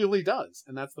 He really does.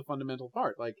 And that's the fundamental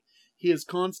part. He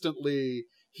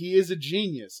is a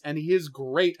genius, and he is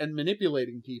great at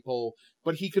manipulating people,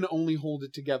 but he can only hold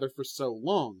it together for so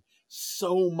long.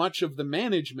 So much of the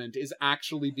management is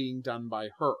actually being done by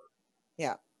her.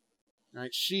 Yeah.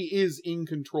 Right? She is in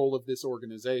control of this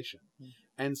organization. Mm-hmm.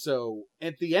 And so,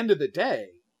 at the end of the day,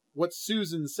 what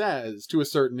Susan says, to a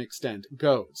certain extent,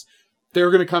 goes.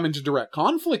 They're going to come into direct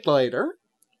conflict later.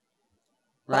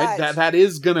 Right? That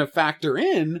is going to factor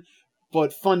in,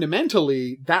 but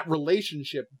fundamentally, that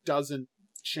relationship doesn't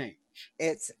change.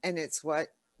 It's what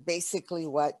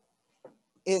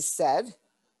is said.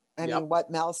 I mean, what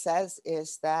Mel says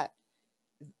is that,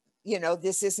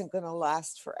 this isn't going to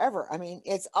last forever. I mean,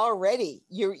 it's already,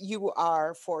 you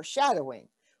are foreshadowing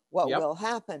what will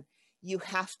happen. You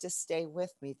have to stay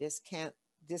with me.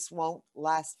 This won't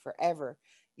last forever.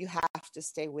 You have to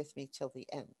stay with me till the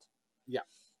end. Yeah.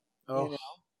 Oh,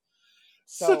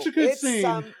 so such a good scene.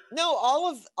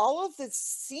 All of the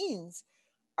scenes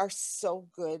are so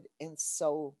good and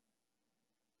so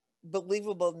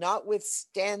believable,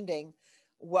 notwithstanding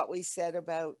what we said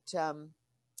about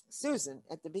Susan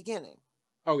at the beginning.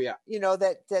 Oh yeah.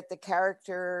 That the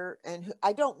character, and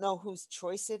I don't know whose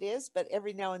choice it is, but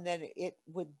every now and then it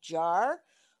would jar.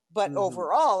 But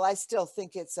overall, I still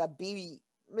think it's an A-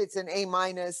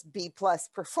 B+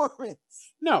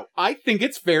 performance. No, I think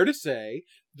it's fair to say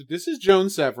that this is Joan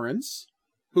Severance,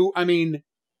 who, I mean,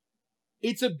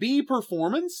 it's a B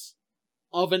performance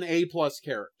of an A+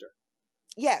 character.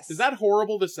 Yes. Is that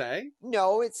horrible to say?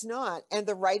 No, it's not. And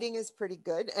the writing is pretty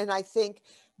good. And I think,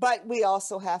 but we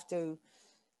also have to,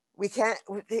 we can't,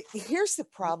 here's the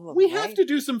problem. We have to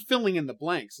do some filling in the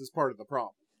blanks as part of the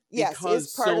problem. Yes,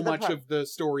 because so much of the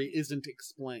story isn't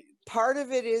explained. Part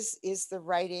of it is the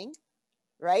writing,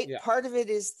 right? Yeah. Part of it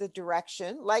is the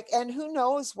direction. Like, and who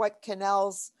knows what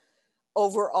Cannell's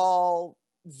overall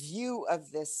view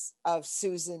of this, of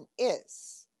Susan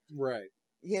is. Right.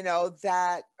 You know,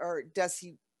 that, or does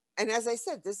he, and as I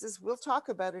said, this is, we'll talk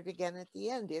about it again at the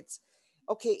end. It's,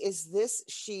 okay, is this,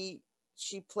 she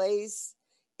plays,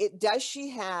 it, does she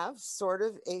have sort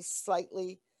of a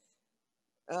slightly,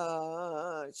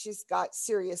 she's got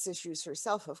serious issues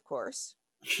herself, of course.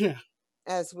 Yeah.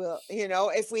 As well, you know,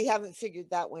 if we haven't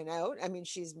figured that one out. I mean,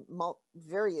 she's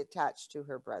very attached to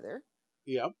her brother.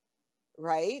 Yep.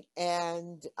 Right.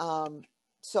 And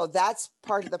so that's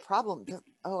part of the problem.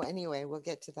 Oh, anyway, we'll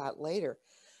get to that later.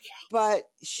 Yeah. But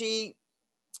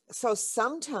so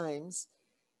sometimes,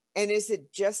 and is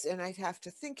it just, and I'd have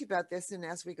to think about this, and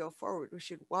as we go forward, we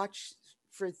should watch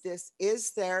for this,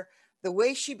 is there the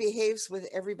way she behaves with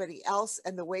everybody else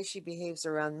and the way she behaves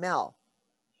around Mel.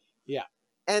 Yeah.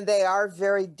 And they are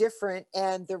very different.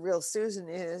 And the real Susan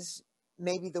is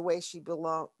maybe the way she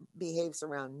behaves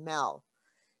around Mel.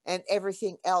 And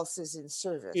everything else is in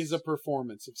service. Is a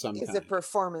performance of some kind. Is a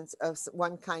performance of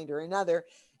one kind or another.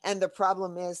 And the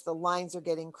problem is the lines are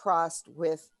getting crossed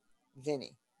with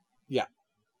Vinny. Yeah.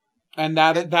 And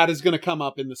that is going to come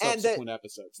up in the subsequent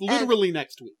episodes. Literally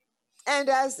next week. And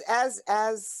as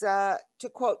to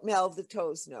quote Mel, the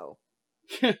toes know.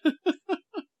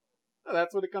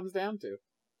 That's what it comes down to.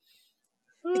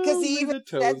 Because he even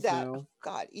said that. Oh,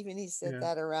 God, even he said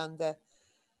that around the,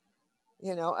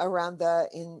 you know,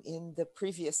 in the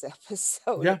previous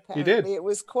episode. Yeah, apparently. He did. It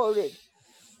was quoted.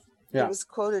 Yeah. It was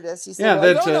quoted as he said,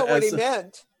 I don't know what he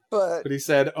meant, but he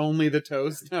said, only the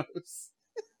toes knows.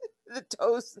 The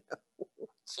toes know.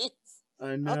 Jeez.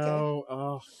 I know. Okay.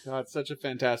 Oh, God, such a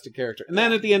fantastic character. And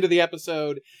then at the end of the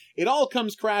episode, it all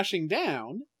comes crashing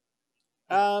down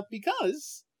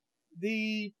because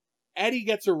Eddie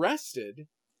gets arrested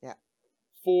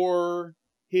for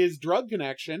his drug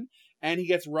connection, and he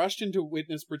gets rushed into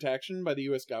witness protection by the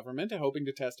U.S. government, hoping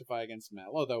to testify against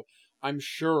Mel, although I'm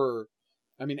sure,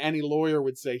 I mean, any lawyer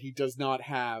would say he does not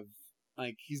have,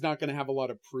 like, he's not going to have a lot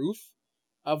of proof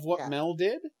of what Mel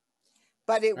did.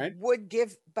 But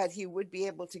but he would be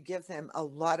able to give them a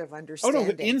lot of understanding. Oh,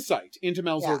 no, insight into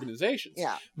Mel's organizations.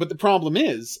 Yeah. But the problem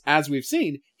is, as we've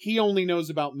seen, he only knows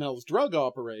about Mel's drug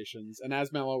operations. And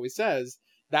as Mel always says,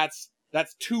 that's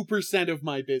 2% of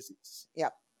my business.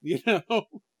 Yep. You know?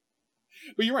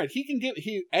 But you're right.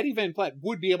 Eddie Van Platt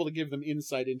would be able to give them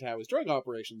insight into how his drug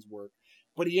operations work,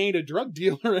 but he ain't a drug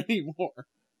dealer anymore.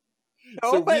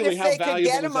 No, so but really, how valuable is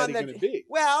Eddie going to be?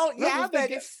 Well, yeah,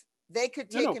 but if they could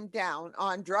take him down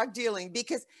on drug dealing,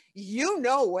 because you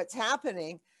know what's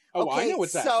happening. Oh, okay, I know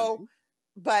what's happening.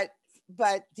 But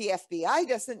the FBI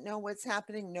doesn't know what's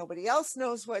happening. Nobody else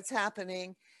knows what's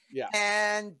happening. Yeah.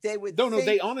 And they would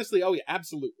they honestly, oh yeah,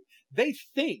 absolutely. They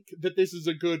think that this is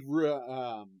a good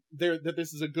that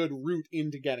this is a good route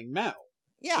into getting Mel.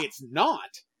 Yeah. It's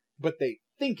not, but they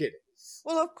think it is.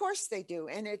 Well, of course they do,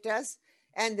 and it does.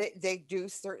 And they do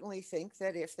certainly think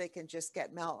that if they can just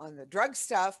get Mel on the drug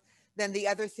stuff, then the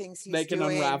other things he's doing, they can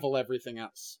unravel everything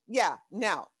else. Yeah.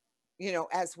 Now, you know,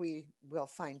 as we will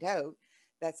find out,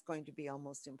 that's going to be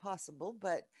almost impossible.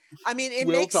 But I mean,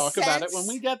 we'll talk about it when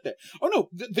we get there. Oh no,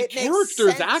 the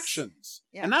characters' actions,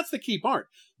 and that's the key part.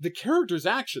 The characters'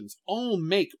 actions all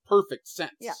make perfect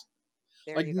sense. Yeah.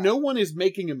 Like no one is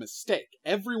making a mistake.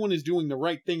 Everyone is doing the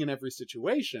right thing in every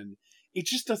situation. It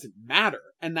just doesn't matter.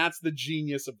 And that's the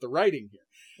genius of the writing here.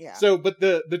 Yeah. So, but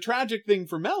the tragic thing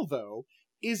for Mel, though,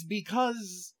 is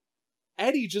because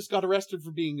Eddie just got arrested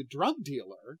for being a drug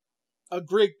dealer, a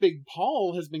great big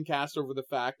pall has been cast over the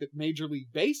fact that Major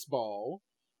League Baseball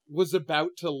was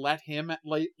about to let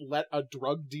a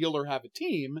drug dealer have a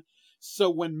team. So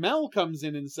when Mel comes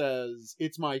in and says,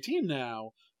 it's my team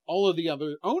now, all of the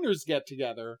other owners get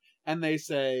together and they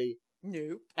say,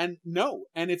 nope. And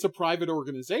it's a private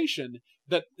organization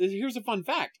that, here's a fun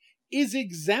fact, is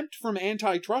exempt from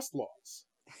antitrust laws.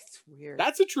 That's weird.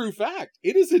 That's a true fact.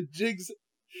 It is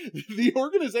the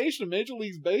organization, Major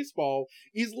League Baseball,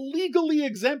 is legally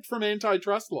exempt from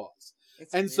antitrust laws.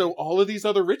 So all of these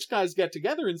other rich guys get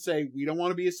together and say, we don't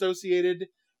want to be associated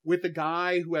with a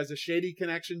guy who has a shady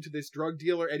connection to this drug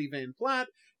dealer, Eddie Van Platt,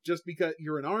 just because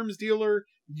you're an arms dealer,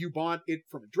 you bought it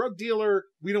from a drug dealer,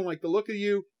 we don't like the look of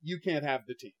you, you can't have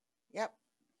the team. Yep.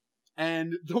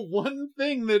 And the one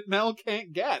thing that Mel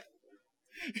can't get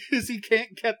is he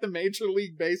can't get the Major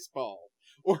League Baseball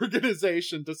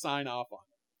organization to sign off on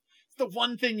it. It's the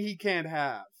one thing he can't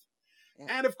have. Yeah.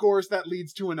 And of course, that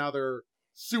leads to another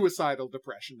suicidal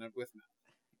depression with Mel.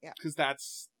 Yeah. Because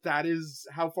that is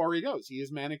how far he goes. He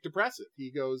is manic depressive.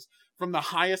 He goes from the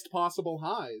highest possible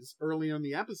highs early in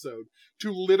the episode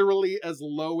to literally as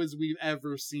low as we've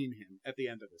ever seen him at the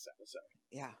end of this episode.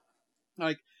 Yeah.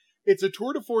 Like, it's a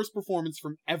tour de force performance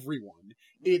from everyone.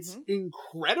 It's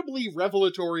incredibly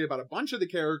revelatory about a bunch of the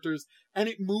characters, and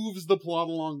it moves the plot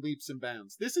along leaps and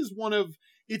bounds. This is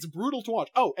it's brutal to watch.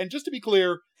 Oh, and just to be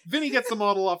clear, Vinny gets the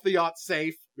model off the yacht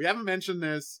safe. We haven't mentioned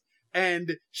this.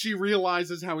 And she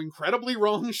realizes how incredibly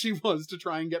wrong she was to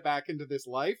try and get back into this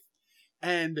life,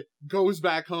 and goes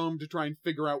back home to try and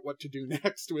figure out what to do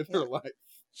next with her life.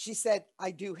 She said,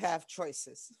 I do have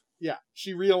choices. Yeah,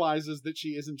 she realizes that she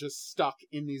isn't just stuck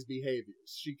in these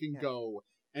behaviors. She can go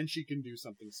and she can do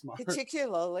something smart.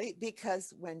 Particularly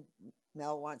because when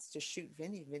Mel wants to shoot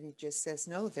Vinny, Vinny just says,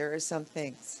 no, there are some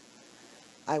things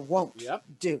I won't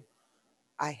do.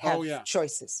 I have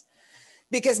choices.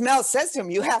 Because Mel says to him,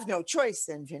 you have no choice.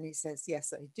 And Vinny says,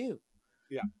 yes, I do.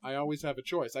 Yeah, I always have a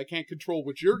choice. I can't control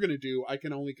what you're going to do. I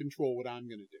can only control what I'm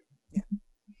going to do. Yeah.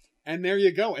 And there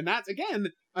you go. And that's,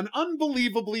 again, an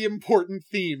unbelievably important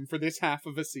theme for this half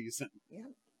of a season.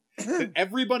 Yeah. That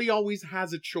everybody always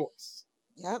has a choice.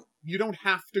 Yep. You don't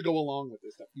have to go along with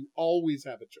this stuff. You always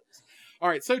have a choice. All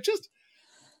right, so just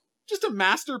a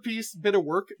masterpiece bit of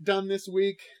work done this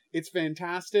week. It's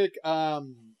fantastic.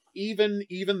 Even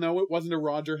though it wasn't a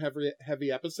Roger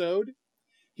heavy episode,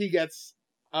 he gets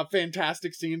a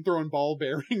fantastic scene throwing ball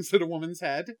bearings at a woman's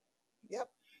head. Yep.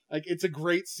 Like, it's a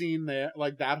great scene there.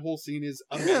 Like, that whole scene is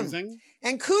amazing.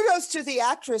 And kudos to the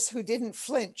actress who didn't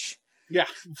flinch. Yeah,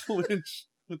 flinch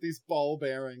with these ball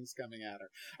bearings coming at her.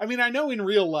 I mean, I know in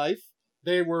real life,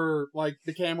 they were, like,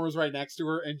 the camera was right next to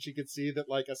her, and she could see that,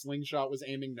 like, a slingshot was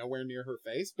aiming nowhere near her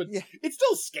face, but it's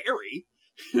still scary.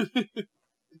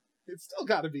 It's still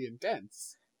got to be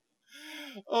intense.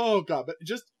 Oh, God. But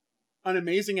just an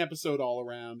amazing episode all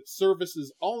around.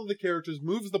 Services all of the characters,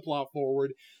 moves the plot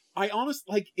forward. I honestly,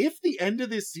 like, if the end of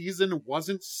this season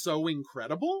wasn't so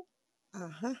incredible,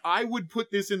 I would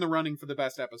put this in the running for the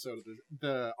best episode of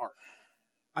the arc.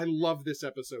 I love this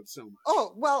episode so much.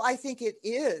 Oh, well, I think it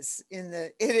is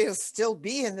it'll still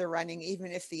be in the running,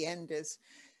 even if the end is.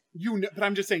 But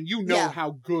I'm just saying,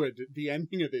 how good the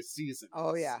ending of this season is.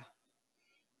 Oh, yeah.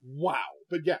 Wow.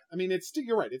 But yeah, I mean,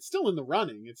 you're right. It's still in the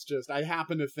running. It's just, I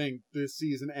happen to think this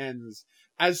season ends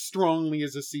as strongly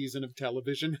as a season of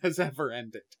television has ever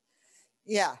ended.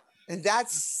 Yeah. And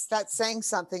that's saying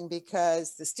something,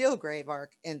 because the Steelgrave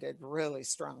arc ended really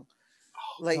strong.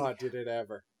 Oh, God, did it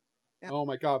ever. Yeah. Oh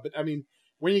my God. But I mean,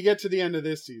 when you get to the end of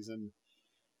this season,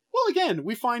 well, again,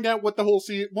 we find out what the whole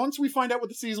once we find out what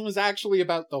the season was actually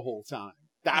about the whole time,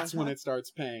 that's when it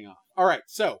starts paying off. All right.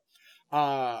 So,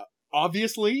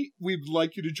 obviously, we'd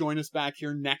like you to join us back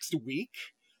here next week.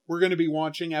 We're going to be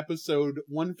watching episode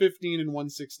 115 and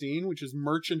 116, which is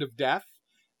Merchant of Death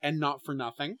and Not for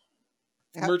Nothing.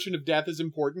 Yep. Merchant of Death is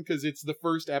important because it's the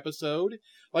first episode.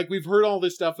 Like, we've heard all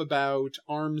this stuff about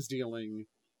arms dealing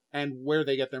and where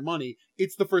they get their money.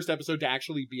 It's the first episode to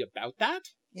actually be about that.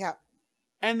 Yeah.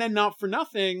 And then Not for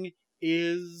Nothing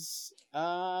is, you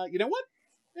know what?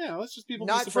 Yeah, let's just people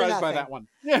be surprised by that one.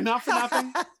 Yeah, Not for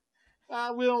Nothing.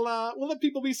 We'll let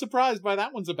people be surprised by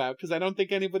that one's about, because I don't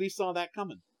think anybody saw that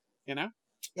coming. You know?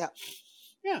 Yeah.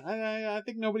 Yeah, I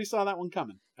think nobody saw that one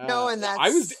coming. No, and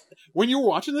that's... when you were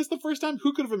watching this the first time,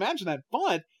 who could have imagined that?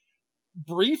 But,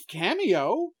 brief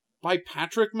cameo by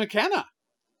Patrick McKenna.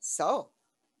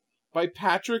 By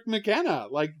Patrick McKenna,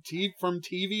 like from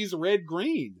TV's Red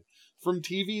Green, from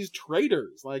TV's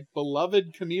Traitors, like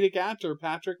beloved comedic actor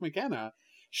Patrick McKenna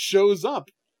shows up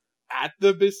at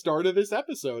the start of this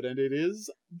episode, and it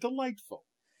is delightful.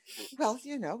 Well,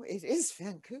 it is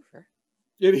Vancouver.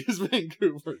 It is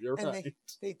Vancouver, you're and right.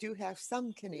 They do have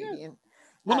some Canadian. Yeah.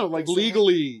 Well, no, like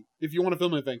legally, if you want to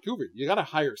film in Vancouver, you got to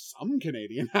hire some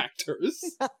Canadian actors.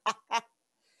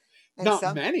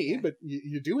 Not many, but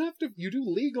you do have to. You do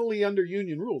legally under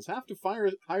union rules have to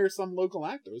hire some local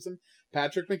actors, and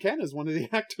Patrick McKenna is one of the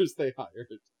actors they hired.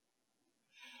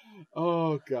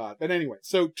 Oh God! But anyway,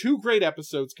 so 2 great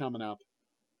episodes coming up,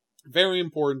 very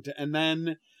important, and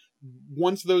then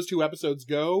once those 2 episodes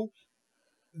go,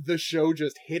 the show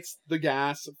just hits the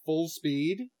gas full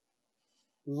speed,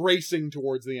 racing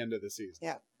towards the end of the season.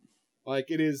 Yeah. Like,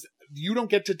 it is, you don't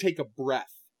get to take a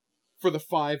breath for the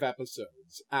 5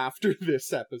 episodes after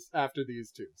after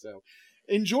these 2. So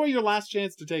enjoy your last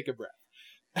chance to take a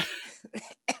breath.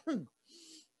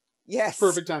 Yes.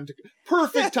 Perfect time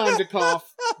to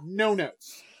cough. No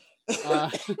notes.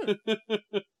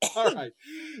 All right.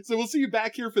 So we'll see you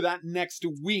back here for that next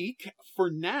week.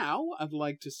 For now, I'd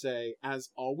like to say, as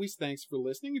always, thanks for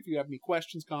listening. If you have any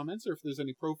questions, comments, or if there's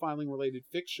any profiling-related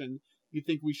fiction you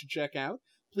think we should check out,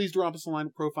 please drop us a line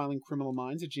at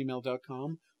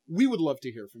profilingcriminalminds@gmail.com. We would love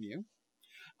to hear from you.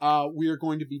 We are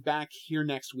going to be back here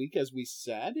next week, as we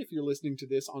said. If you're listening to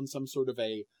this on some sort of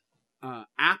a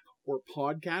app or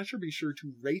podcatcher, be sure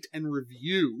to rate and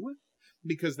review,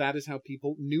 because that is how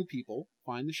new people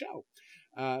find the show.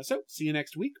 So, see you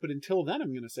next week. But until then,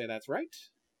 I'm going to say that's right.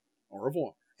 Au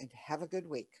revoir. And have a good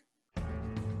week.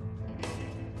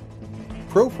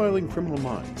 Profiling Criminal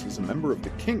Minds is a member of the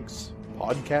Kinks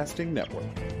Podcasting Network.